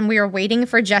questions, and we were waiting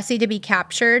for Jesse to be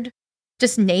captured,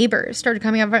 just neighbors started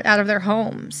coming out of their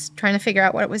homes, trying to figure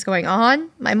out what was going on.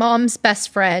 My mom's best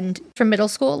friend from middle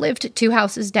school lived 2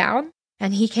 houses down,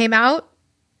 and he came out,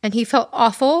 and he felt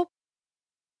awful.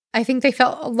 I think they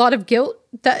felt a lot of guilt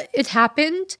that it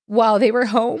happened while they were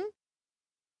home.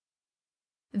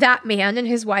 That man and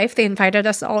his wife, they invited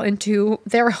us all into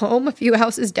their home a few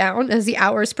houses down as the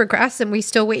hours progress, and we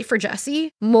still wait for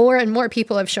Jesse. More and more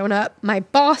people have shown up. My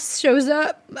boss shows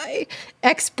up, my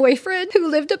ex-boyfriend who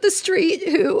lived up the street,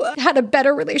 who had a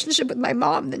better relationship with my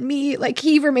mom than me. Like,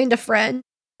 he remained a friend.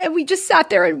 And we just sat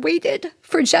there and waited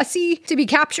for Jesse to be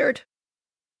captured.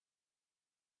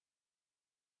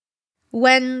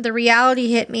 When the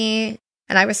reality hit me,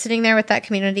 and I was sitting there with that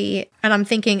community, and I'm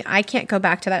thinking, I can't go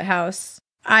back to that house.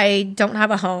 I don't have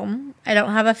a home. I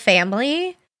don't have a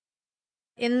family.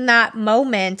 In that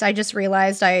moment, I just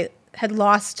realized I had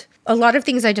lost a lot of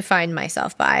things I defined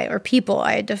myself by, or people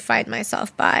I had defined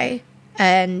myself by.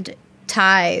 And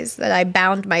ties that I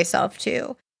bound myself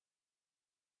to.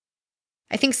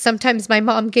 I think sometimes my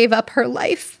mom gave up her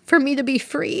life for me to be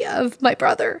free of my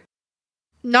brother.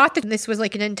 Not that this was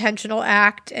like an intentional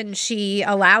act and she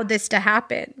allowed this to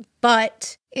happen,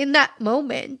 but in that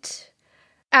moment,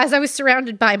 as I was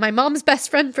surrounded by my mom's best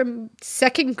friend from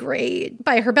second grade,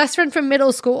 by her best friend from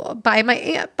middle school, by my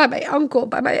aunt, by my uncle,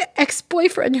 by my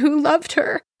ex-boyfriend who loved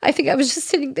her, I think I was just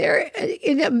sitting there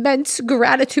in immense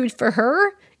gratitude for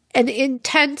her and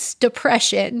intense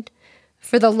depression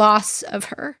for the loss of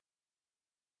her.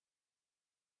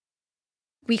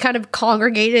 We kind of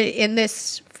congregated in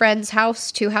this friend's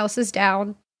house, 2 houses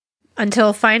down,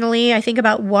 until finally, I think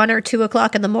about 1 or 2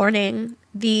 o'clock in the morning,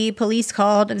 the police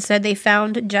called and said they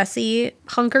found Jesse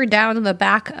hunkered down in the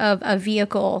back of a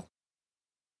vehicle.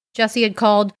 Jesse had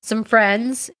called some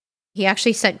friends. He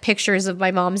actually sent pictures of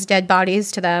my mom's dead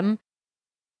bodies to them.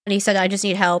 And he said, I just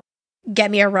need help.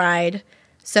 Get me a ride.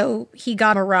 So he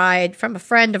got a ride from a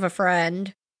friend of a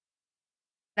friend.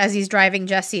 As he's driving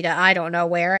Jesse to I don't know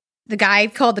where, the guy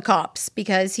called the cops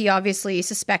because he obviously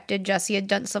suspected Jesse had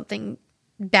done something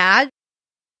bad.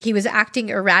 He was acting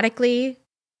erratically.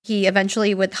 He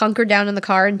eventually would hunker down in the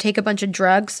car and take a bunch of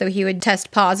drugs, so he would test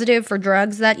positive for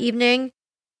drugs that evening.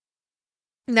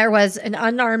 There was an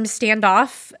unarmed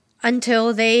standoff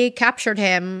until they captured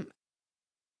him.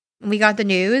 We got the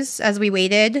news as we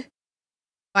waited.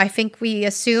 I think we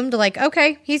assumed, like,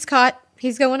 okay, he's caught.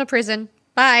 He's going to prison.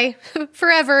 Bye.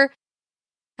 Forever.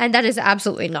 And that is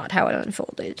absolutely not how it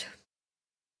unfolded.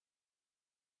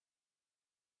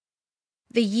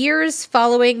 The years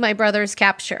following my brother's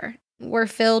capture were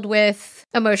filled with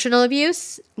emotional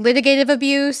abuse, litigative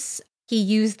abuse. He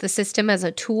used the system as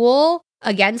a tool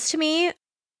against me.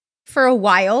 For a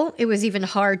while, it was even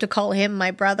hard to call him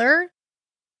my brother.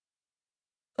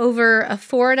 Over a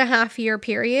 4.5-year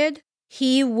period,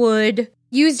 he would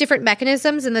use different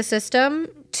mechanisms in the system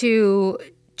to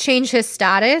change his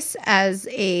status as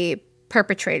a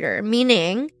perpetrator,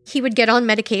 meaning he would get on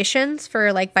medications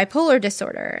for like bipolar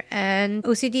disorder and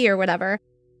OCD or whatever,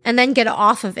 and then get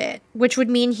off of it, which would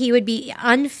mean he would be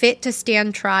unfit to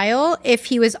stand trial if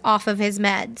he was off of his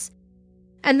meds.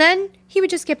 And then he would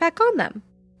just get back on them,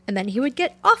 and then he would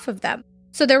get off of them.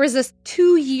 So there was this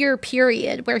 2-year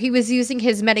period where he was using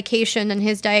his medication and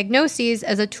his diagnoses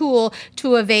as a tool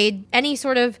to evade any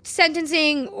sort of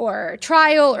sentencing or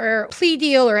trial or plea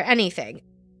deal or anything.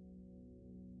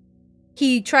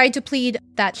 He tried to plead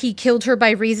that he killed her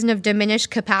by reason of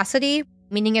diminished capacity,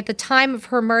 meaning at the time of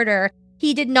her murder,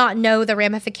 he did not know the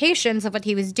ramifications of what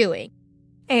he was doing.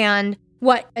 And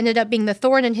what ended up being the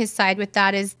thorn in his side with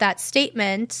that is that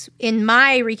statement. In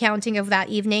my recounting of that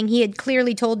evening, he had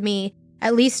clearly told me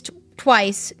at least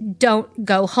twice, don't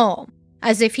go home,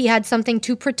 as if he had something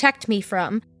to protect me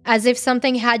from, as if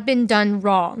something had been done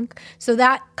wrong. So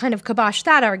that kind of kiboshed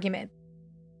that argument.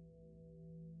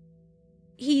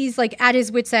 He's like at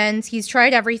his wit's ends. He's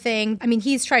tried everything. I mean,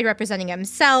 he's tried representing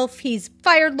himself. He's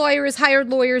fired lawyers, hired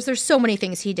lawyers. There's so many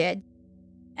things he did.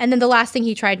 And then the last thing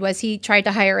he tried was he tried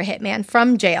to hire a hitman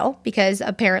from jail because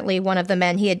apparently one of the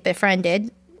men he had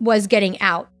befriended was getting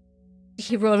out.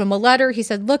 He wrote him a letter. He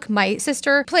said, look, my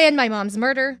sister planned my mom's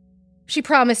murder. She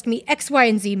promised me X, Y,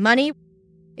 and Z money.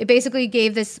 It basically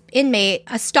gave this inmate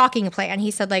a stalking plan.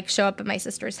 He said, like, show up at my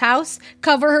sister's house,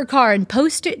 cover her car in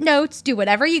Post-it notes, do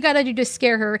whatever you gotta do to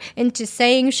scare her into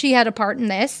saying she had a part in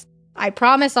this. I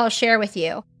promise I'll share with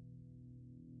you.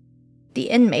 The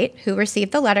inmate who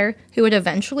received the letter, who would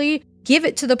eventually give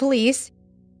it to the police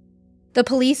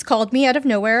called me out of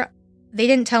nowhere. They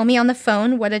didn't tell me on the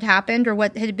phone what had happened or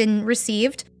what had been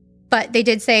received, but they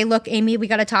did say, look, Amy, we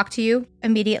got to talk to you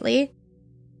immediately.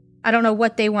 I don't know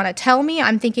what they want to tell me.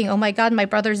 I'm thinking, oh my God, my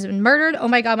brother's been murdered. Oh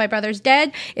my God, my brother's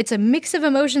dead. It's a mix of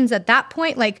emotions at that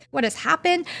point. Like, what has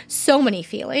happened? So many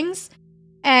feelings.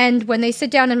 And when they sit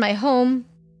down in my home,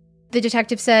 the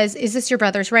detective says, is this your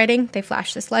brother's writing? They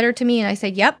flash this letter to me and I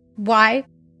said, yep. Why?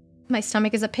 My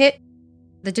stomach is a pit.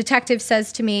 The detective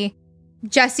says to me,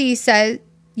 Jesse said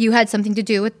you had something to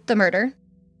do with the murder.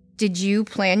 Did you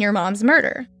plan your mom's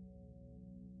murder?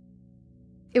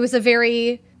 It was a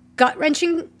very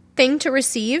gut-wrenching thing to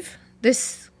receive,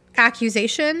 this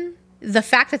accusation. The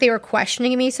fact that they were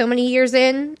questioning me so many years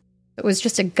in, it was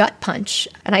just a gut punch.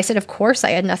 And I said, of course,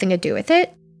 I had nothing to do with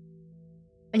it.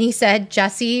 And he said,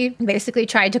 Jesse basically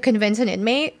tried to convince an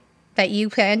inmate that you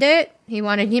planned it. He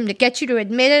wanted him to get you to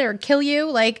admit it or kill you.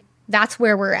 Like, that's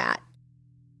where we're at.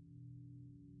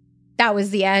 That was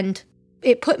the end.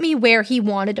 It put me where he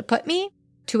wanted to put me,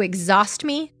 to exhaust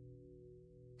me.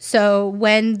 So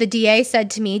when the DA said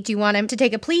to me, do you want him to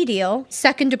take a plea deal?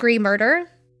 2nd-degree murder,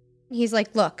 He's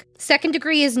like, look, second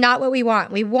degree is not what we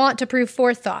want. We want to prove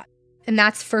forethought. And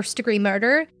that's first degree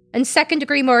murder. And second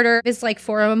degree murder is like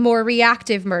for a more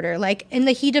reactive murder, like in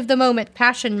the heat of the moment,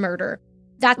 passion murder.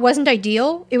 That wasn't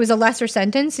ideal. It was a lesser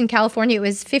sentence. In California, it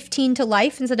was 15 to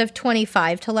life instead of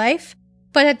 25 to life.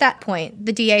 But at that point,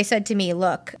 the DA said to me,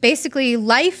 look, basically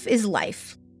life is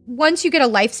life. Once you get a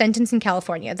life sentence in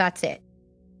California, that's it.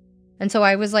 And so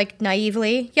I was like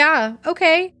naively, yeah,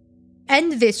 okay.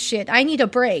 End this shit. I need a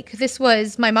break. This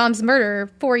was my mom's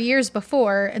murder 4 years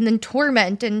before, and then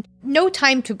torment and no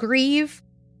time to grieve.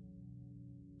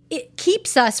 It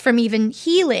keeps us from even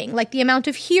healing, like the amount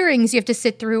of hearings you have to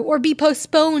sit through or be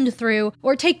postponed through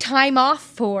or take time off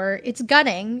for. It's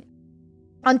gutting.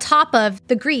 On top of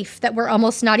the grief that we're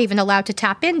almost not even allowed to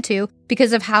tap into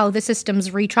because of how the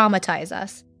systems re-traumatize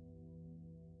us.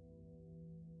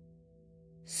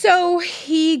 So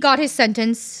he got his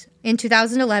sentence in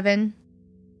 2011.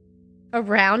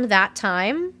 Around that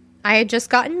time, I had just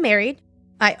gotten married.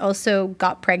 I also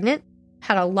got pregnant,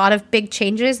 had a lot of big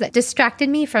changes that distracted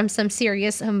me from some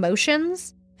serious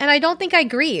emotions, and I don't think I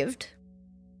grieved.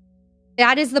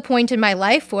 That is the point in my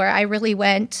life where I really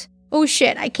went, oh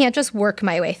shit, I can't just work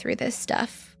my way through this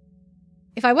stuff.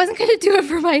 If I wasn't going to do it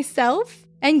for myself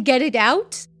and get it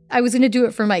out, I was going to do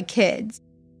it for my kids.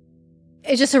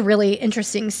 It's just a really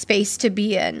interesting space to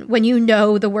be in when you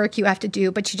know the work you have to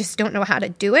do, but you just don't know how to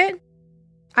do it.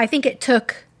 I think it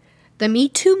took the Me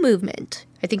Too movement.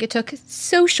 I think it took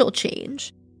social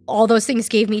change. All those things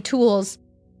gave me tools.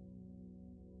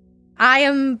 I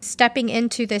am stepping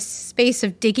into this space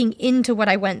of digging into what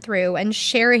I went through and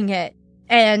sharing it.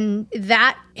 And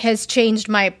that has changed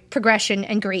my progression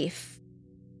and grief.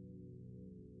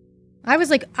 I was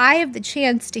like, I have the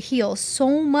chance to heal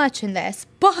so much in this,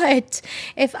 but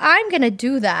if I'm going to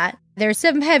do that, there's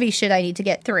some heavy shit I need to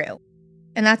get through.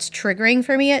 And that's triggering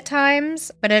for me at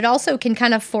times, but it also can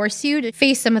kind of force you to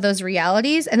face some of those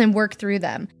realities and then work through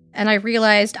them. And I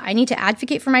realized I need to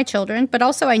advocate for my children, but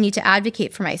also I need to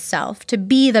advocate for myself to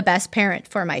be the best parent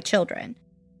for my children.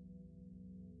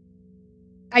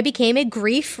 I became a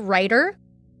grief writer.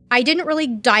 I didn't really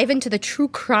dive into the true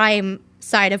crime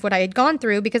side of what I had gone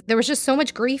through because there was just so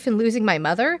much grief in losing my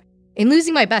mother, in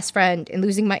losing my best friend, in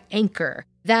losing my anchor,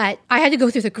 that I had to go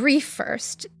through the grief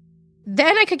first.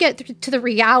 Then I could get to the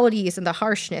realities and the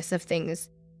harshness of things.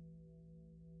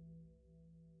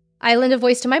 I lend a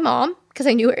voice to my mom because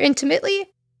I knew her intimately.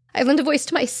 I lend a voice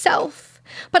to myself.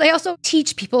 But I also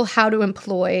teach people how to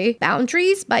employ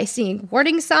boundaries by seeing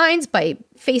warning signs, by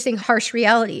facing harsh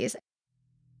realities.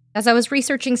 As I was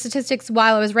researching statistics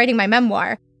while I was writing my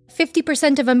memoir,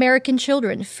 50% of American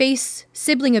children face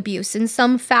sibling abuse in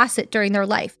some facet during their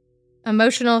life.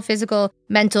 Emotional, physical,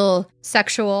 mental,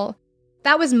 sexual.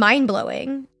 That was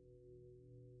mind-blowing.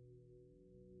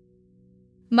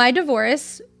 My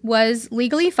divorce was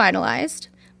legally finalized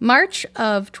March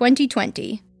of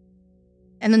 2020.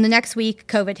 And then the next week,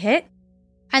 COVID hit.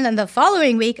 And then the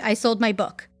following week, I sold my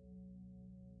book.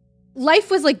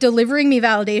 Life was like delivering me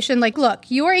validation. Like, look,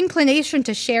 your inclination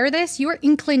to share this, your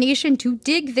inclination to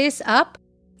dig this up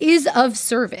is of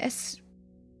service.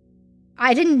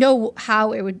 I didn't know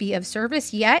how it would be of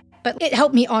service yet, but it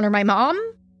helped me honor my mom.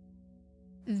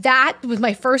 That was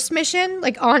my first mission,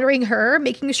 like honoring her,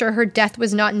 making sure her death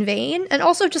was not in vain, and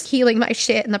also just healing my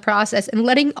shit in the process and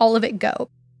letting all of it go.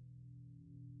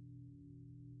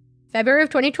 February of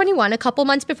 2021, a couple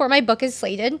months before my book is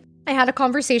slated, I had a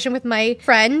conversation with my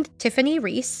friend, Tiffany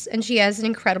Reese, and she has an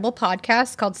incredible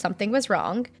podcast called Something Was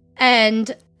Wrong.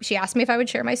 And she asked me if I would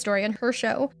share my story on her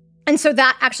show. And so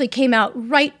that actually came out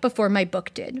right before my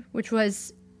book did, which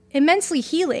was immensely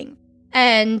healing.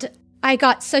 And I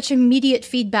got such immediate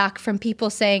feedback from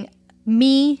people saying,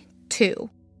 me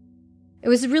too. It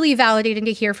was really validating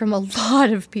to hear from a lot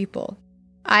of people.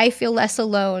 I feel less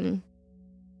alone.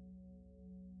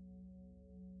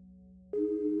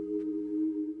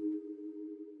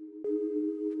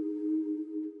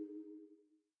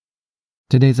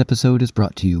 Today's episode is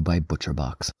brought to you by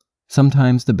ButcherBox.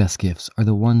 Sometimes the best gifts are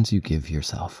the ones you give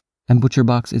yourself. And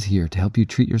ButcherBox is here to help you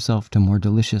treat yourself to more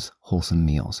delicious, wholesome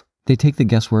meals. They take the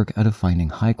guesswork out of finding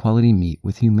high-quality meat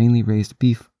with humanely raised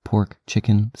beef, pork,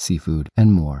 chicken, seafood,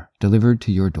 and more, delivered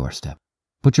to your doorstep.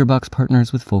 ButcherBox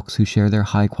partners with folks who share their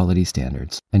high-quality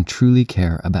standards and truly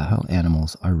care about how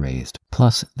animals are raised.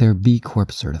 Plus, they're B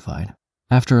Corp certified.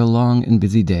 After a long and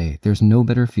busy day, there's no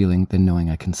better feeling than knowing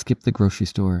I can skip the grocery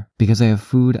store because I have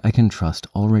food I can trust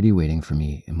already waiting for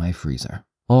me in my freezer.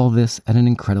 All this at an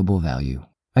incredible value.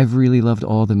 I've really loved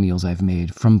all the meals I've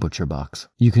made from ButcherBox.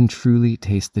 You can truly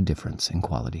taste the difference in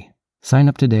quality. Sign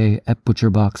up today at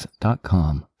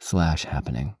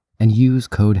butcherbox.com/happening and use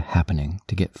code HAPPENING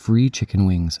to get free chicken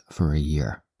wings for a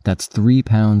year. That's 3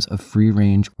 pounds of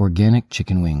free-range organic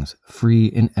chicken wings, free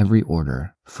in every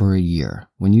order, for a year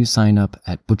when you sign up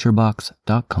at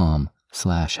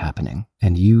butcherbox.com/happening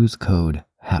and use code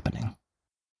HAPPENING.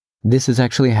 This Is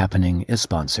Actually Happening is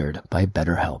sponsored by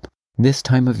BetterHelp. This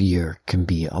time of year can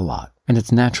be a lot, and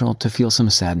it's natural to feel some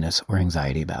sadness or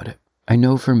anxiety about it. I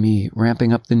know for me,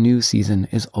 ramping up the new season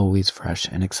is always fresh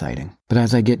and exciting. But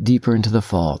as I get deeper into the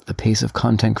fall, the pace of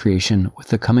content creation with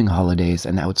the coming holidays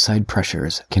and outside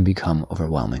pressures can become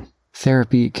overwhelming.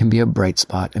 Therapy can be a bright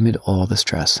spot amid all the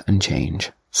stress and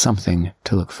change. Something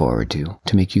to look forward to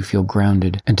make you feel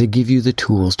grounded, and to give you the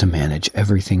tools to manage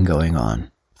everything going on.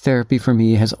 Therapy for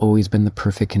me has always been the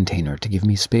perfect container to give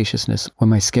me spaciousness when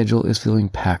my schedule is feeling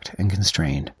packed and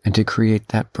constrained, and to create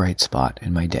that bright spot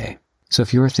in my day. So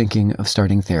if you are thinking of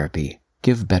starting therapy,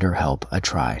 give BetterHelp a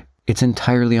try. It's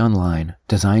entirely online,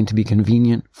 designed to be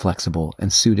convenient, flexible,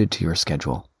 and suited to your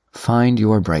schedule. Find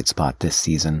your bright spot this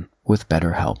season with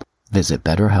BetterHelp. Visit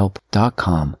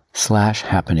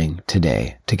BetterHelp.com/happening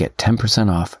today to get 10%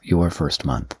 off your first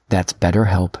month. That's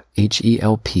BetterHelp,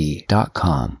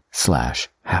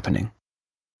 HELP.com/happening.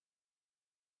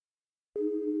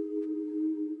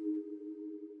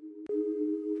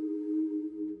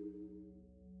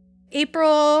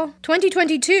 April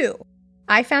 2022,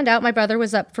 I found out my brother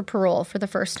was up for parole for the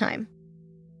first time.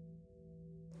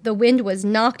 The wind was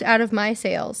knocked out of my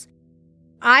sails.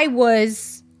 I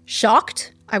was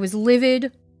shocked. I was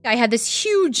livid. I had this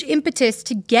huge impetus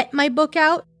to get my book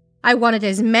out. I wanted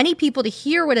as many people to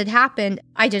hear what had happened.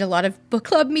 I did a lot of book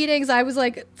club meetings. I was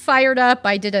like fired up.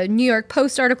 I did a New York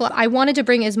Post article. I wanted to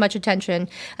bring as much attention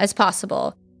as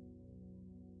possible.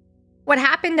 What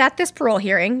happened at this parole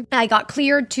hearing, I got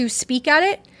cleared to speak at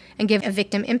it and give a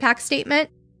victim impact statement.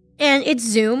 And it's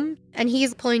Zoom, and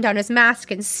he's pulling down his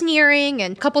mask and sneering.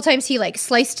 And a couple times he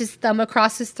sliced his thumb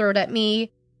across his throat at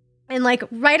me. And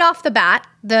right off the bat,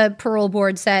 the parole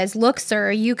board says, "Look,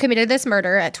 sir, you committed this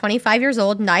murder at 25 years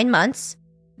old, 9 months.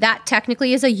 That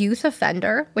technically is a youth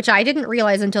offender," which I didn't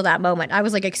realize until that moment. I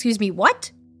was like, "Excuse me,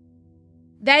 what?"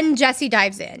 Then Jesse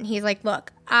dives in. He's like,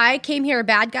 "Look, I came here a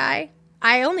bad guy.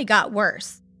 I only got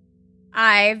worse.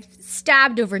 I've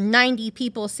stabbed over 90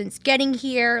 people since getting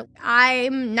here.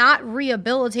 I'm not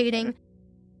rehabilitating."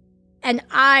 And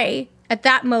I, at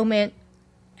that moment,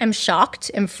 am shocked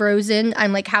and frozen.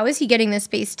 I'm like, how is he getting this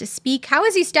space to speak? How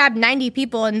has he stabbed 90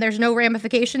 people and there's no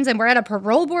ramifications and we're at a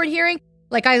parole board hearing?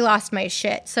 I lost my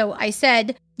shit. So I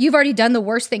said, "You've already done the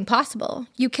worst thing possible.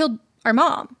 You killed our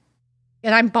mom."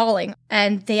 And I'm bawling.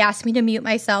 And they asked me to mute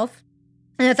myself.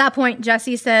 And at that point,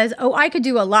 Jesse says, "Oh, I could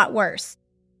do a lot worse."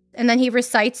 And then he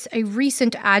recites a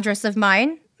recent address of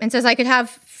mine and says I could have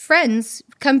friends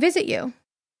come visit you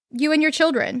and your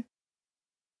children.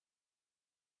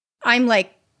 I'm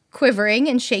quivering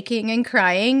and shaking and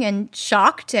crying and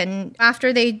shocked. And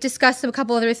after they discussed a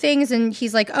couple other things, and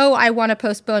he's like, "Oh, I want to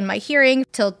postpone my hearing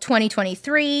till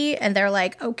 2023. And they're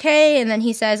like, "Okay." And then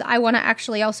he says, "I want to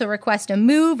actually also request a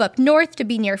move up north to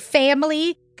be near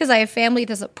family because I have family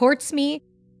that supports me."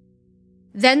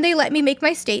 Then they let me make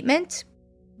my statement.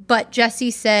 But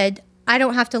Jesse said, "I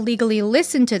don't have to legally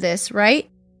listen to this, right?"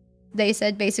 They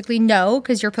said basically no,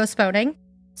 because you're postponing.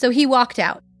 So he walked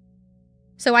out.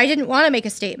 So I didn't want to make a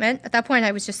statement. At that point,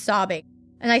 I was just sobbing.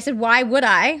 And I said, "Why would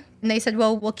I?" And they said,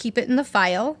 "Well, we'll keep it in the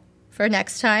file for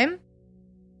next time."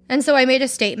 And so I made a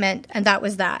statement, and that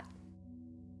was that.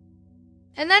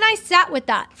 And then I sat with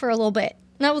that for a little bit.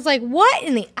 And I was like, what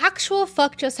in the actual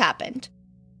fuck just happened?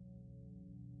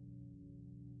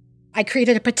 I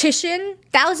created a petition,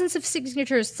 thousands of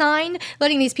signatures signed,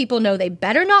 letting these people know they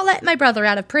better not let my brother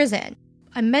out of prison.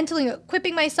 I'm mentally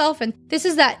equipping myself, and this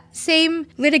is that same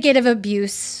litigative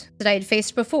abuse that I had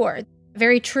faced before.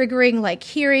 Very triggering,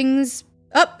 hearings.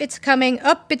 Up, it's coming.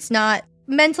 Up, it's not.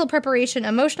 Mental preparation,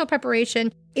 emotional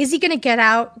preparation. Is he going to get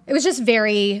out? It was just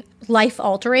very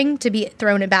life-altering to be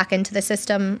thrown back into the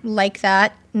system like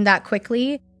that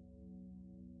quickly.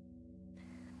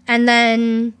 And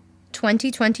then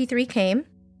 2023 came.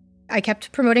 I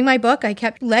kept promoting my book. I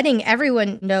kept letting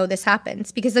everyone know this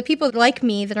happens because the people like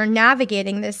me that are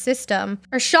navigating this system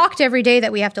are shocked every day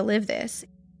that we have to live this.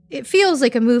 It feels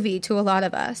like a movie to a lot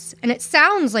of us, and it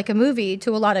sounds like a movie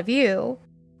to a lot of you,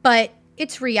 but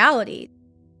it's reality.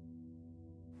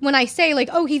 When I say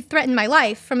oh, he threatened my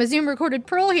life from a Zoom recorded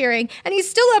parole hearing and he's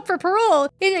still up for parole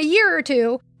in a year or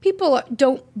two, people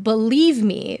don't believe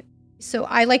me. So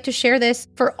I like to share this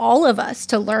for all of us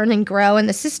to learn and grow and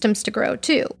the systems to grow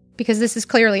too, because this is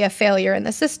clearly a failure in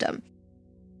the system.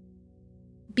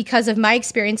 Because of my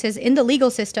experiences in the legal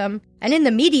system and in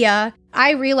the media,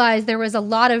 I realized there was a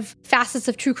lot of facets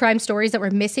of true crime stories that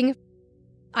were missing.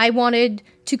 I wanted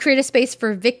to create a space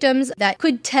for victims that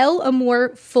could tell a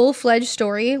more full-fledged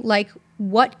story, like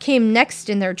what came next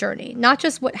in their journey. Not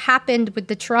just what happened with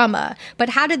the trauma, but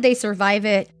how did they survive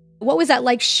it? What was that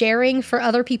like sharing for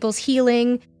other people's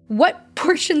healing? What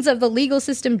portions of the legal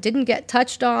system didn't get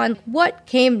touched on? What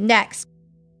came next?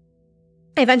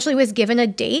 I eventually was given a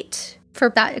date for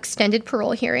that extended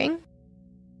parole hearing.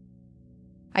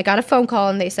 I got a phone call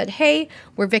and they said, "Hey,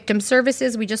 we're victim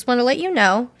services. We just want to let you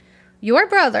know your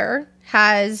brother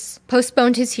has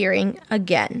postponed his hearing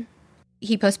again.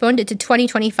 He postponed it to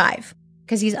 2025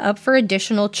 because he's up for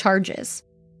additional charges."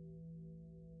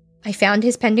 I found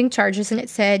his pending charges and it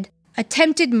said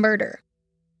attempted murder.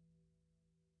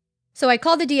 So I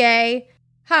called the DA.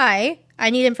 "Hi, I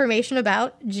need information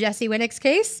about Jesse Winnick's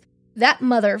case. That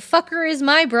motherfucker is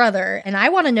my brother, and I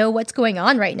want to know what's going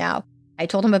on right now." I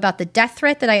told him about the death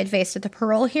threat that I had faced at the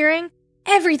parole hearing,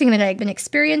 everything that I'd been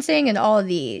experiencing and all of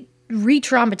the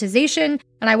re-traumatization,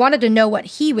 and I wanted to know what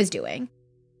he was doing.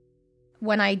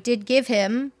 When I did give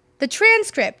him the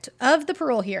transcript of the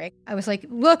parole hearing, I was like,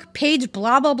 "Look, page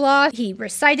blah, blah, blah." He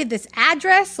recited this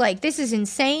address, like, this is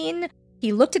insane.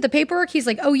 He looked at the paperwork. He's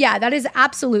like, "Oh yeah, that is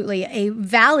absolutely a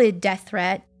valid death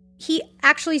threat." He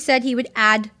actually said he would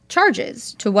add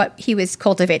charges to what he was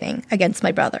cultivating against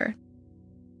my brother.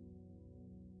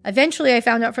 Eventually, I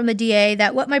found out from the DA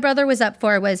that what my brother was up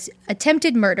for was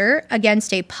attempted murder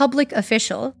against a public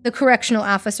official, the correctional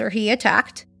officer he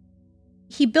attacked.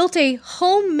 He built a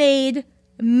homemade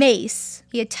mace.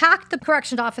 He attacked the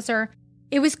correctional officer.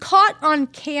 It was caught on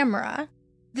camera.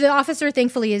 The officer,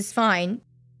 thankfully, is fine.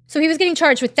 So he was getting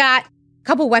charged with that, a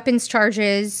couple weapons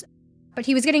charges, but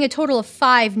he was getting a total of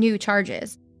 5 new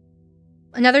charges.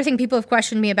 Another thing people have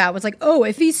questioned me about was like, "Oh,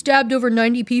 if he stabbed over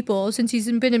 90 people since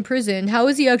he's been in prison, how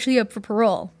is he actually up for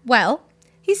parole?" Well,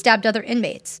 he stabbed other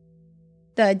inmates.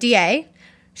 The DA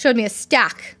showed me a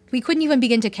stack. We couldn't even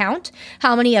begin to count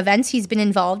how many events he's been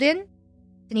involved in.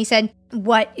 And he said,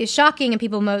 what is shocking and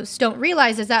people most don't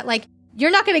realize is that, like,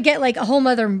 you're not going to get, like, a whole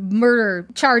other murder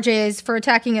charges for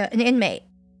attacking an inmate.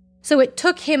 So it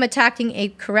took him attacking a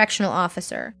correctional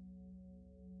officer.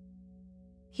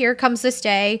 Here comes this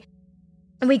day.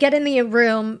 And we get in the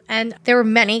room, and there were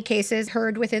many cases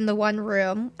heard within the one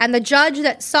room. And the judge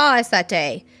that saw us that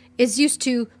day is used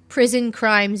to prison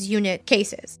crimes unit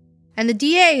cases. And the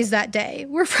DAs that day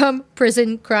were from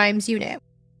prison crimes unit.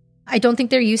 I don't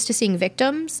think they're used to seeing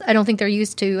victims. I don't think they're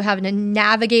used to having to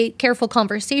navigate careful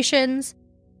conversations.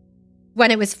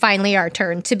 When it was finally our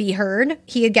turn to be heard,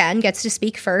 he again gets to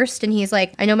speak first. And he's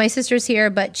like, "I know my sister's here,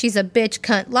 but she's a bitch,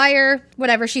 cunt, liar.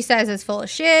 Whatever she says is full of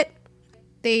shit."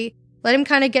 They let him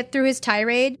kind of get through his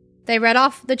tirade. They read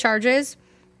off the charges.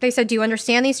 They said, "Do you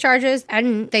understand these charges?"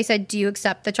 And they said, "Do you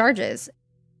accept the charges?"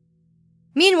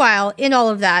 Meanwhile, in all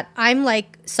of that, I'm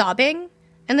like sobbing,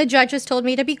 and the judge has told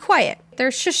me to be quiet. They're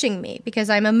shushing me because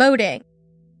I'm emoting.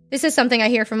 This is something I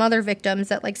hear from other victims,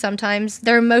 that like sometimes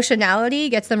their emotionality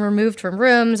gets them removed from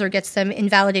rooms or gets them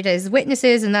invalidated as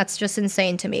witnesses, and that's just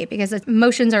insane to me because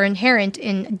emotions are inherent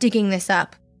in digging this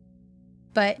up.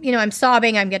 But, you know, I'm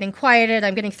sobbing, I'm getting quieted,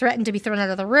 I'm getting threatened to be thrown out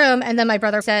of the room, and then my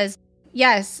brother says,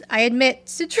 "Yes, I admit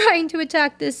to trying to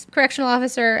attack this correctional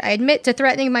officer. I admit to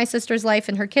threatening my sister's life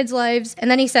and her kids' lives." And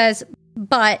then he says,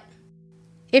 "But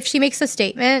if she makes a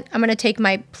statement, I'm going to take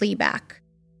my plea back."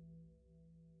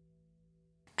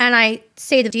 And I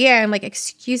say to the DA, I'm like,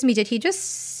 "Excuse me, did he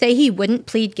just say he wouldn't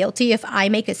plead guilty if I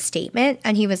make a statement?"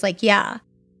 And he was like, "Yeah."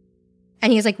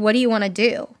 And he's like, "What do you want to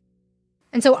do?"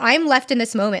 And so I'm left in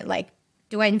this moment, like,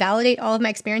 do I invalidate all of my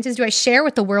experiences? Do I share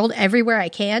with the world everywhere I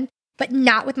can, but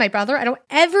not with my brother? I don't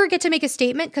ever get to make a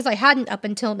statement because I hadn't up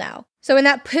until now. So in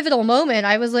that pivotal moment,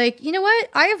 I was like, you know what?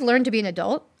 I have learned to be an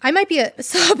adult. I might be a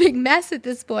sobbing mess at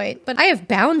this point, but I have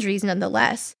boundaries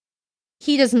nonetheless.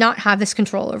 He does not have this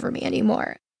control over me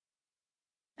anymore.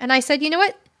 And I said, you know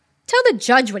what? Tell the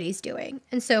judge what he's doing.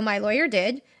 And so my lawyer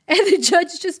did. And the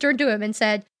judge just turned to him and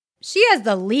said, "She has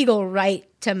the legal right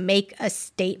to make a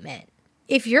statement.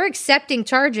 If you're accepting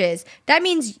charges, that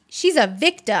means she's a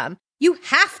victim. You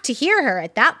have to hear her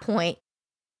at that point."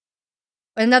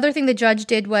 Another thing the judge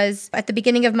did was, at the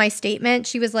beginning of my statement,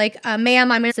 she was like,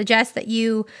 "Ma'am, I'm going to suggest that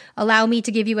you allow me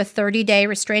to give you a 30-day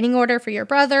restraining order for your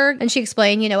brother." And she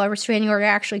explained, you know, a restraining order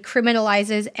actually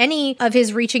criminalizes any of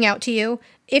his reaching out to you.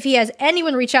 If he has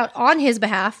anyone reach out on his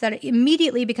behalf, that it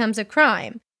immediately becomes a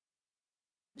crime.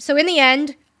 So in the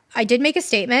end, I did make a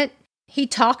statement. He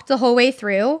talked the whole way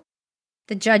through.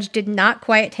 The judge did not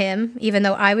quiet him, even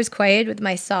though I was quieted with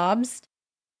my sobs.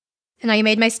 And I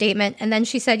made my statement. And then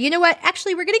she said, you know what?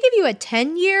 Actually, we're going to give you a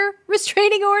 10-year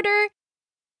restraining order.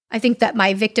 I think that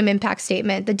my victim impact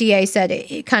statement, the DA said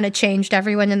it kind of changed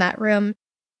everyone in that room.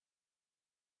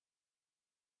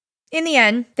 In the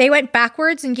end, they went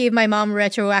backwards and gave my mom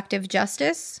retroactive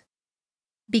justice.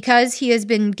 Because he has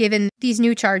been given these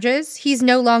new charges, he's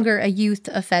no longer a youth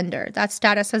offender. That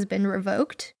status has been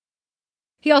revoked.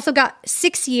 He also got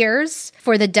 6 years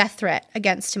for the death threat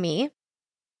against me.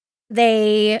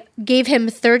 They gave him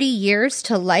 30 years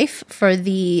to life for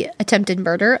the attempted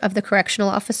murder of the correctional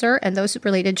officer and those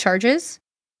related charges,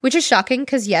 which is shocking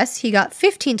because, yes, he got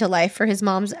 15 to life for his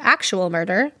mom's actual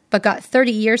murder, but got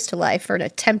 30 years to life for an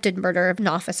attempted murder of an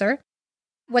officer.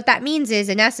 What that means is,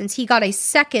 in essence, he got a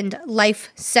second life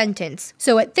sentence.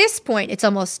 So at this point, it's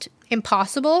almost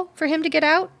impossible for him to get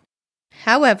out.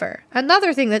 However,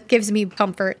 another thing that gives me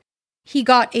comfort, he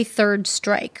got a third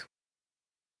strike.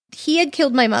 He had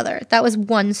killed my mother. That was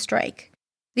one strike.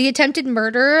 The attempted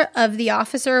murder of the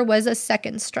officer was a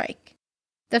second strike.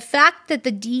 The fact that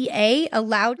the DA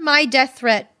allowed my death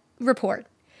threat report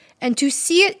and to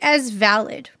see it as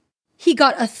valid, he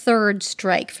got a third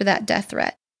strike for that death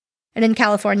threat. And in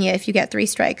California, if you get 3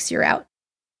 strikes, you're out.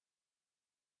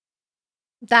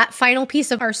 That final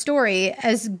piece of our story,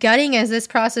 as gutting as this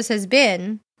process has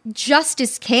been,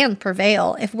 justice can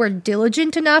prevail if we're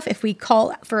diligent enough, if we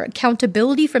call for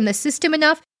accountability from the system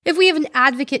enough, if we have an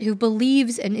advocate who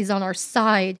believes and is on our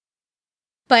side.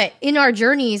 But in our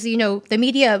journeys, the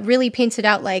media really paints it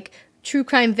out like true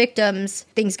crime victims,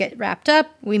 things get wrapped up,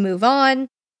 we move on,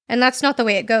 and that's not the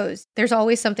way it goes. There's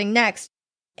always something next.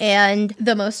 And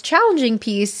the most challenging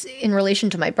piece in relation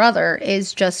to my brother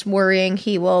is just worrying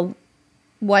he will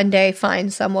one day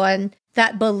find someone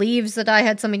that believes that I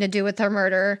had something to do with her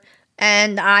murder,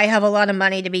 and I have a lot of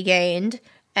money to be gained,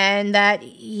 and that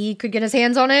he could get his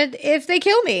hands on it if they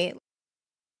kill me.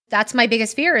 That's my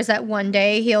biggest fear, is that one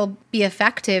day he'll be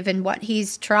effective in what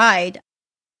he's tried.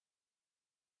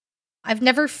 I've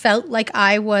never felt like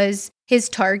I was his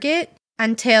target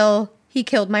until he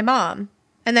killed my mom,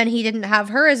 and then he didn't have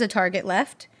her as a target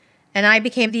left, and I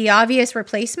became the obvious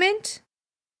replacement.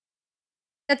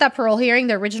 At that parole hearing,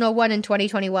 the original one in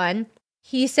 2021,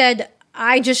 he said,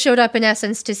 I just showed up in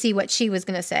essence to see what she was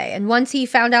going to say. And once he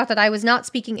found out that I was not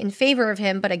speaking in favor of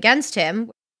him, but against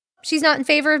him, she's not in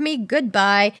favor of me,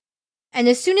 goodbye. And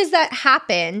as soon as that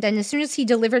happened, and as soon as he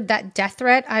delivered that death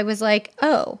threat, I was like,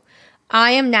 oh,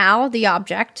 I am now the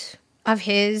object of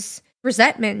his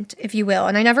resentment, if you will.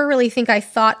 And I never really think I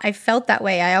felt that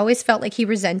way. I always felt like he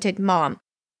resented Mom.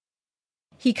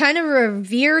 He kind of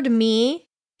revered me.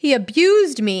 He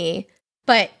abused me.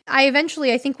 But I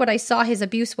think what I saw his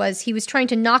abuse was he was trying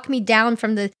to knock me down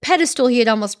from the pedestal he had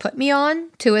almost put me on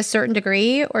to a certain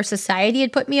degree, or society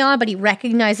had put me on, but he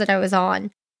recognized that I was on.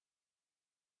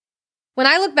 When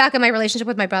I look back at my relationship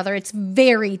with my brother, it's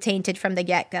very tainted from the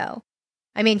get-go.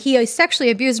 I mean, he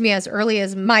sexually abused me as early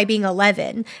as my being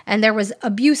 11, and there was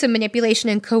abuse and manipulation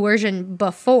and coercion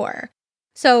before.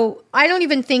 So I don't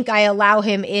even think I allow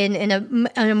him in an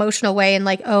emotional way and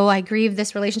like, oh, I grieve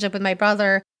this relationship with my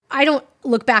brother. I don't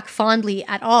look back fondly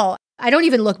at all. I don't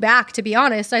even look back, to be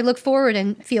honest. I look forward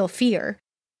and feel fear.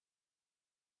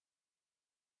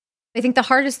 I think the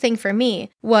hardest thing for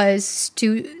me was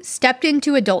to step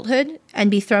into adulthood and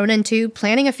be thrown into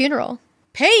planning a funeral,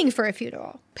 paying for a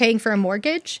funeral, paying for a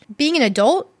mortgage, being an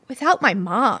adult without my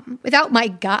mom, without my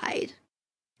guide.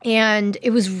 And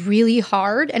it was really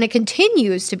hard, and it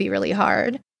continues to be really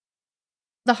hard.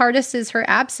 The hardest is her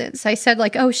absence. I said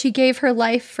like, oh, she gave her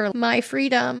life for my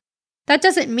freedom. That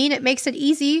doesn't mean it makes it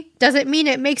easy. Doesn't mean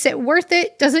it makes it worth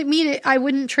it. Doesn't mean I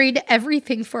wouldn't trade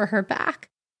everything for her back.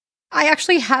 I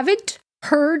actually haven't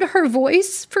heard her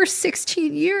voice for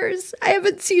 16 years. I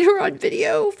haven't seen her on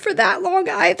video for that long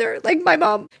either. Like my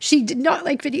mom, she did not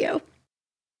like video.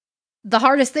 The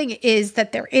hardest thing is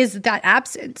that there is that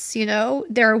absence,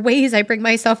 There are ways I bring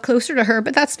myself closer to her,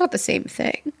 but that's not the same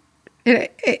thing.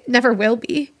 It never will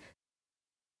be.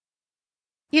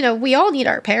 We all need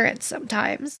our parents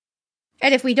sometimes.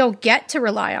 And if we don't get to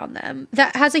rely on them,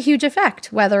 that has a huge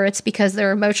effect, whether it's because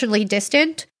they're emotionally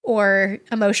distant or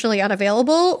emotionally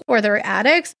unavailable, or they're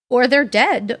addicts, or they're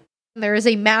dead. There is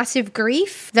a massive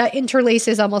grief that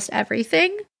interlaces almost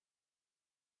everything.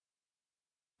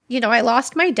 I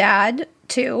lost my dad,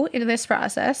 too, in this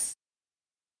process.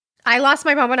 I lost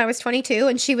my mom when I was 22,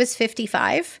 and she was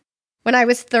 55. When I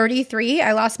was 33,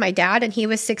 I lost my dad, and he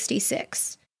was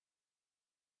 66.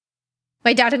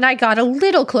 My dad and I got a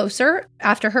little closer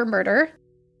after her murder.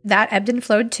 That ebbed and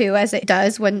flowed, too, as it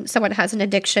does when someone has an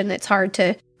addiction. It's hard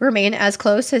to remain as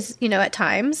close as, at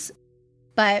times.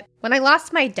 But when I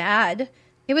lost my dad,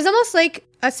 It was almost like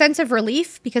a sense of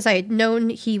relief because I had known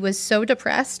he was so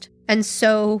depressed and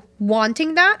so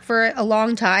wanting that for a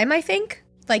long time, I think.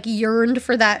 Like yearned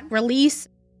for that release.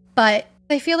 But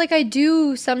I feel like I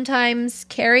do sometimes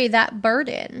carry that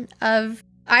burden of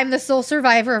I'm the sole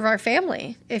survivor of our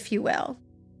family, if you will.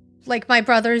 Like my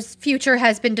brother's future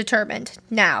has been determined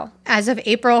now, as of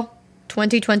April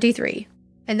 2023.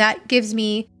 And that gives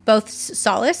me both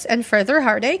solace and further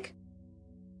heartache.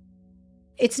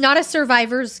 It's not a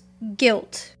survivor's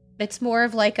guilt. It's more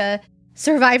of like a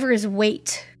survivor's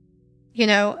weight, you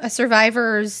know, a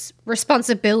survivor's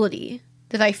responsibility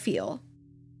that I feel.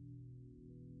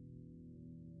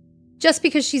 Just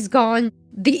because she's gone,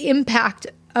 the impact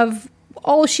of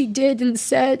all she did and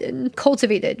said and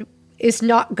cultivated is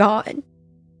not gone.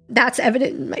 That's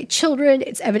evident in my children.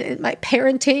 It's evident in my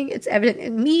parenting. It's evident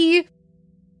in me.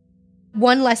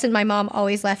 One lesson my mom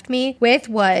always left me with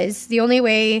was the only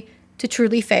way to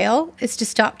truly fail is to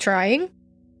stop trying.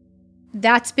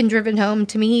 That's been driven home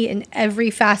to me in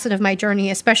every facet of my journey,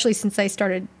 especially since I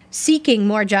started seeking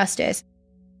more justice.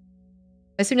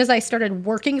 As soon as I started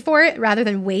working for it rather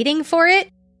than waiting for it,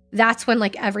 that's when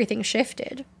like everything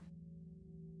shifted.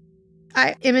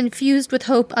 I am infused with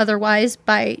hope otherwise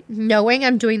by knowing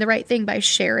I'm doing the right thing by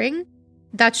sharing.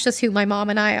 That's just who my mom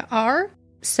and I are.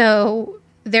 So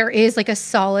there is like a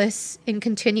solace in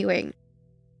continuing.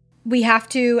 We have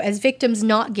to, as victims,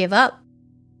 not give up.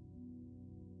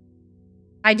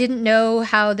 I didn't know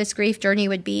how this grief journey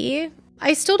would be.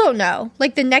 I still don't know.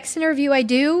 Like the next interview I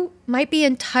do might be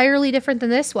entirely different than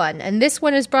this one. And this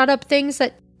one has brought up things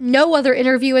that no other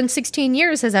interview in 16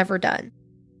 years has ever done.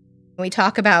 We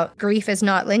talk about grief is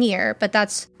not linear, but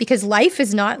that's because life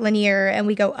is not linear and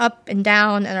we go up and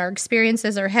down and our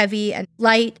experiences are heavy and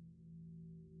light.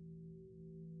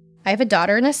 I have a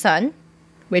daughter and a son,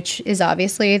 which is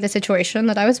obviously the situation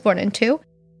that I was born into.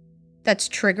 That's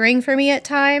triggering for me at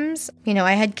times. You know,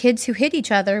 I had kids who hit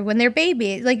each other when they're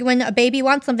babies. Like when a baby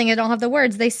wants something and don't have the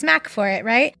words, they smack for it,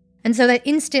 right? And so that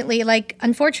instantly, like,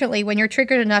 unfortunately, when you're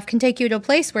triggered enough, can take you to a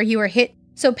place where you are hit.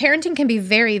 So parenting can be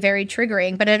very, very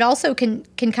triggering, but it also can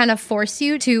kind of force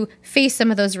you to face some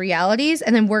of those realities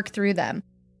and then work through them.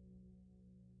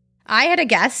 I had a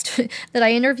guest that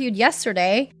I interviewed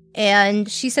yesterday,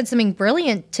 and she said something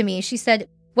brilliant to me. She said,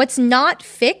 what's not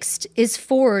fixed is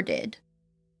forwarded.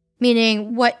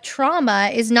 Meaning what trauma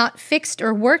is not fixed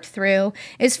or worked through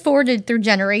is forwarded through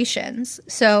generations.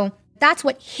 So that's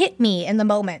what hit me in the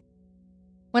moment.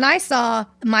 When I saw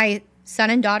my son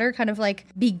and daughter kind of like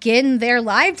begin their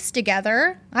lives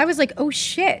together, I was like, oh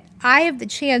shit, I have the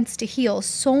chance to heal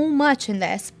so much in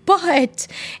this. But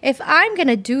if I'm going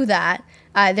to do that,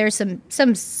 there's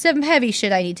some heavy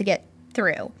shit I need to get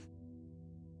through.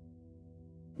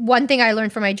 One thing I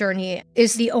learned from my journey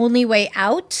is the only way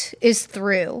out is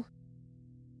through.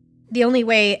 The only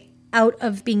way out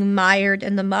of being mired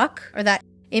in the muck or that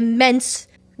immense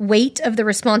weight of the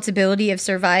responsibility of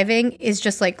surviving is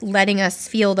just like letting us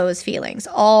feel those feelings,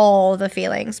 all the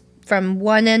feelings from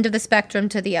one end of the spectrum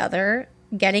to the other,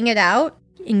 getting it out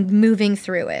and moving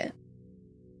through it.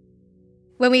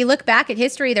 When we look back at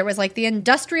history, there was like the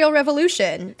Industrial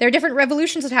Revolution. There are different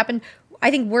revolutions that happened.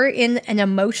 I think we're in an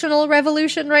emotional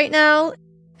revolution right now.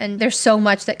 And there's so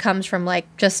much that comes from like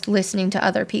just listening to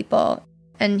other people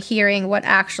and hearing what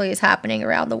actually is happening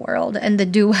around the world and the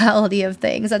duality of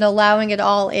things and allowing it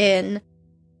all in.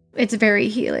 It's very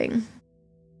healing.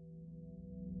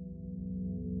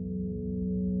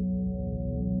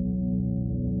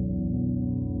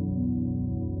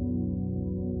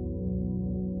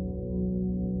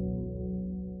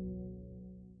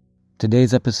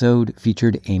 Today's episode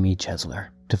featured Amy Chesler.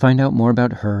 To find out more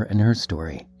about her and her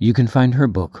story, you can find her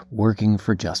book, Working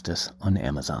for Justice, on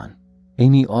Amazon.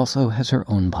 Amy also has her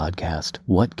own podcast,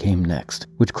 What Came Next,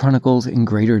 which chronicles in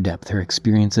greater depth her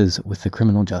experiences with the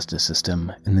criminal justice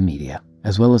system and the media,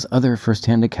 as well as other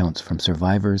first-hand accounts from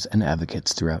survivors and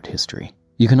advocates throughout history.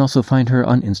 You can also find her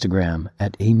on Instagram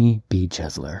at Amy B.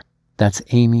 Chesler. That's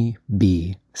Amy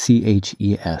B.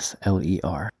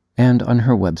 Chesler. And on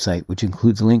her website, which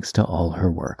includes links to all her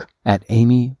work, at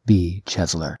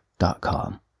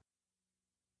amybchesler.com.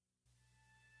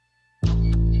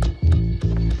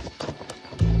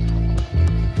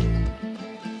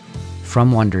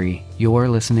 From Wondery, you're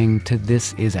listening to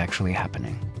This Is Actually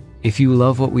Happening. If you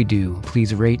love what we do,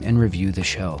 please rate and review the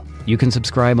show. You can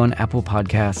subscribe on Apple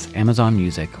Podcasts, Amazon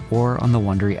Music, or on the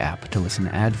Wondery app to listen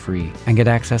ad-free and get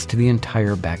access to the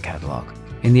entire back catalog.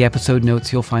 In the episode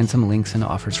notes, you'll find some links and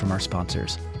offers from our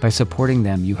sponsors. By supporting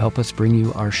them, you help us bring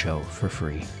you our show for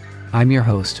free. I'm your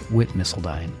host, Whit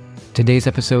Missildine. Today's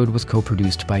episode was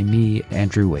co-produced by me,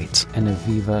 Andrew Waits, and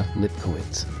Aviva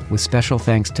Lipkowitz, with special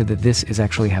thanks to the This Is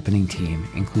Actually Happening team,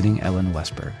 including Ellen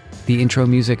Westberg. The intro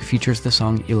music features the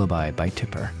song Illaby by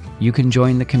Tipper. You can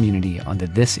join the community on the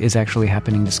This Is Actually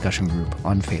Happening discussion group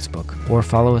on Facebook, or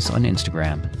follow us on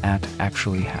Instagram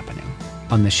 @actuallyhappening.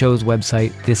 On the show's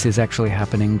website,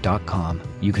 thisisactuallyhappening.com,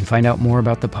 you can find out more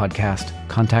about the podcast,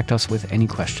 contact us with any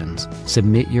questions,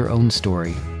 submit your own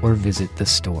story, or visit the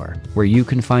store, where you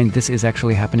can find This Is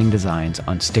Actually Happening designs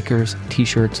on stickers,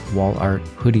 t-shirts, wall art,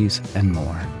 hoodies, and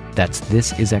more. That's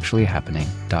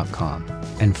thisisactuallyhappening.com.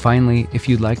 And finally, if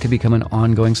you'd like to become an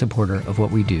ongoing supporter of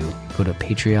what we do, go to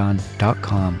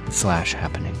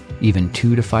patreon.com/happening. Even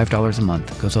 $2 to $5 a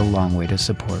month goes a long way to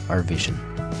support our vision.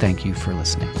 Thank you for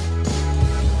listening.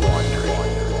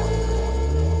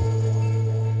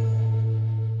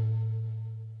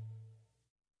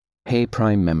 Hey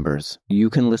Prime members, you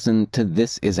can listen to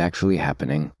This Is Actually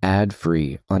Happening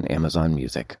ad-free on Amazon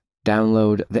Music.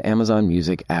 Download the Amazon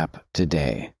Music app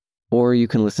today. Or you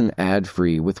can listen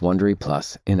ad-free with Wondery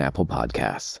Plus in Apple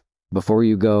Podcasts. Before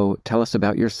you go, tell us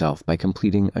about yourself by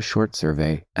completing a short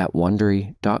survey at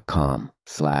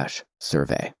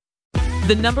wondery.com/survey.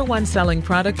 The #1 selling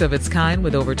product of its kind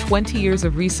with over 20 years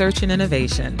of research and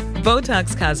innovation.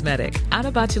 Botox Cosmetic,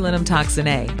 onabotulinum toxin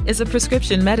A, is a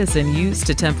prescription medicine used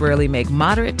to temporarily make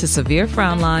moderate to severe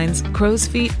frown lines, crow's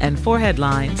feet, and forehead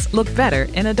lines look better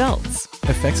in adults.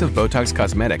 Effects of Botox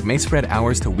Cosmetic may spread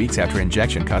hours to weeks after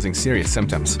injection, causing serious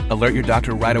symptoms. Alert your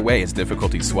doctor right away as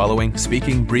difficulty swallowing,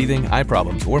 speaking, breathing, eye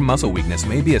problems, or muscle weakness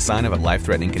may be a sign of a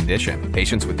life-threatening condition.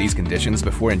 Patients with these conditions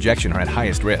before injection are at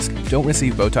highest risk. Don't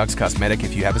receive Botox Cosmetic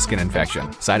if you have a skin infection.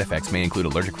 Side effects may include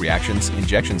allergic reactions,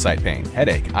 injection site pain,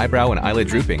 headache, eyebrow and eyelid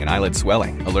drooping, and eyelid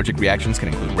swelling. Allergic reactions can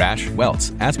include rash,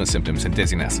 welts, asthma symptoms, and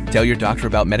dizziness. Tell your doctor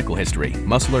about medical history,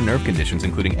 muscle or nerve conditions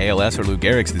including ALS or Lou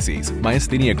Gehrig's disease,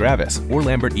 myasthenia gravis, or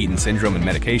Lambert-Eaton syndrome, and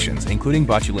medications, including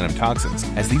botulinum toxins,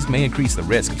 as these may increase the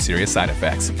risk of serious side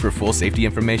effects. For full safety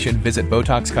information, visit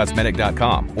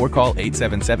BotoxCosmetic.com or call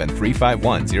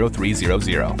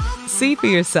 877-351-0300. See for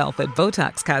yourself at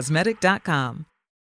BotoxCosmetic.com.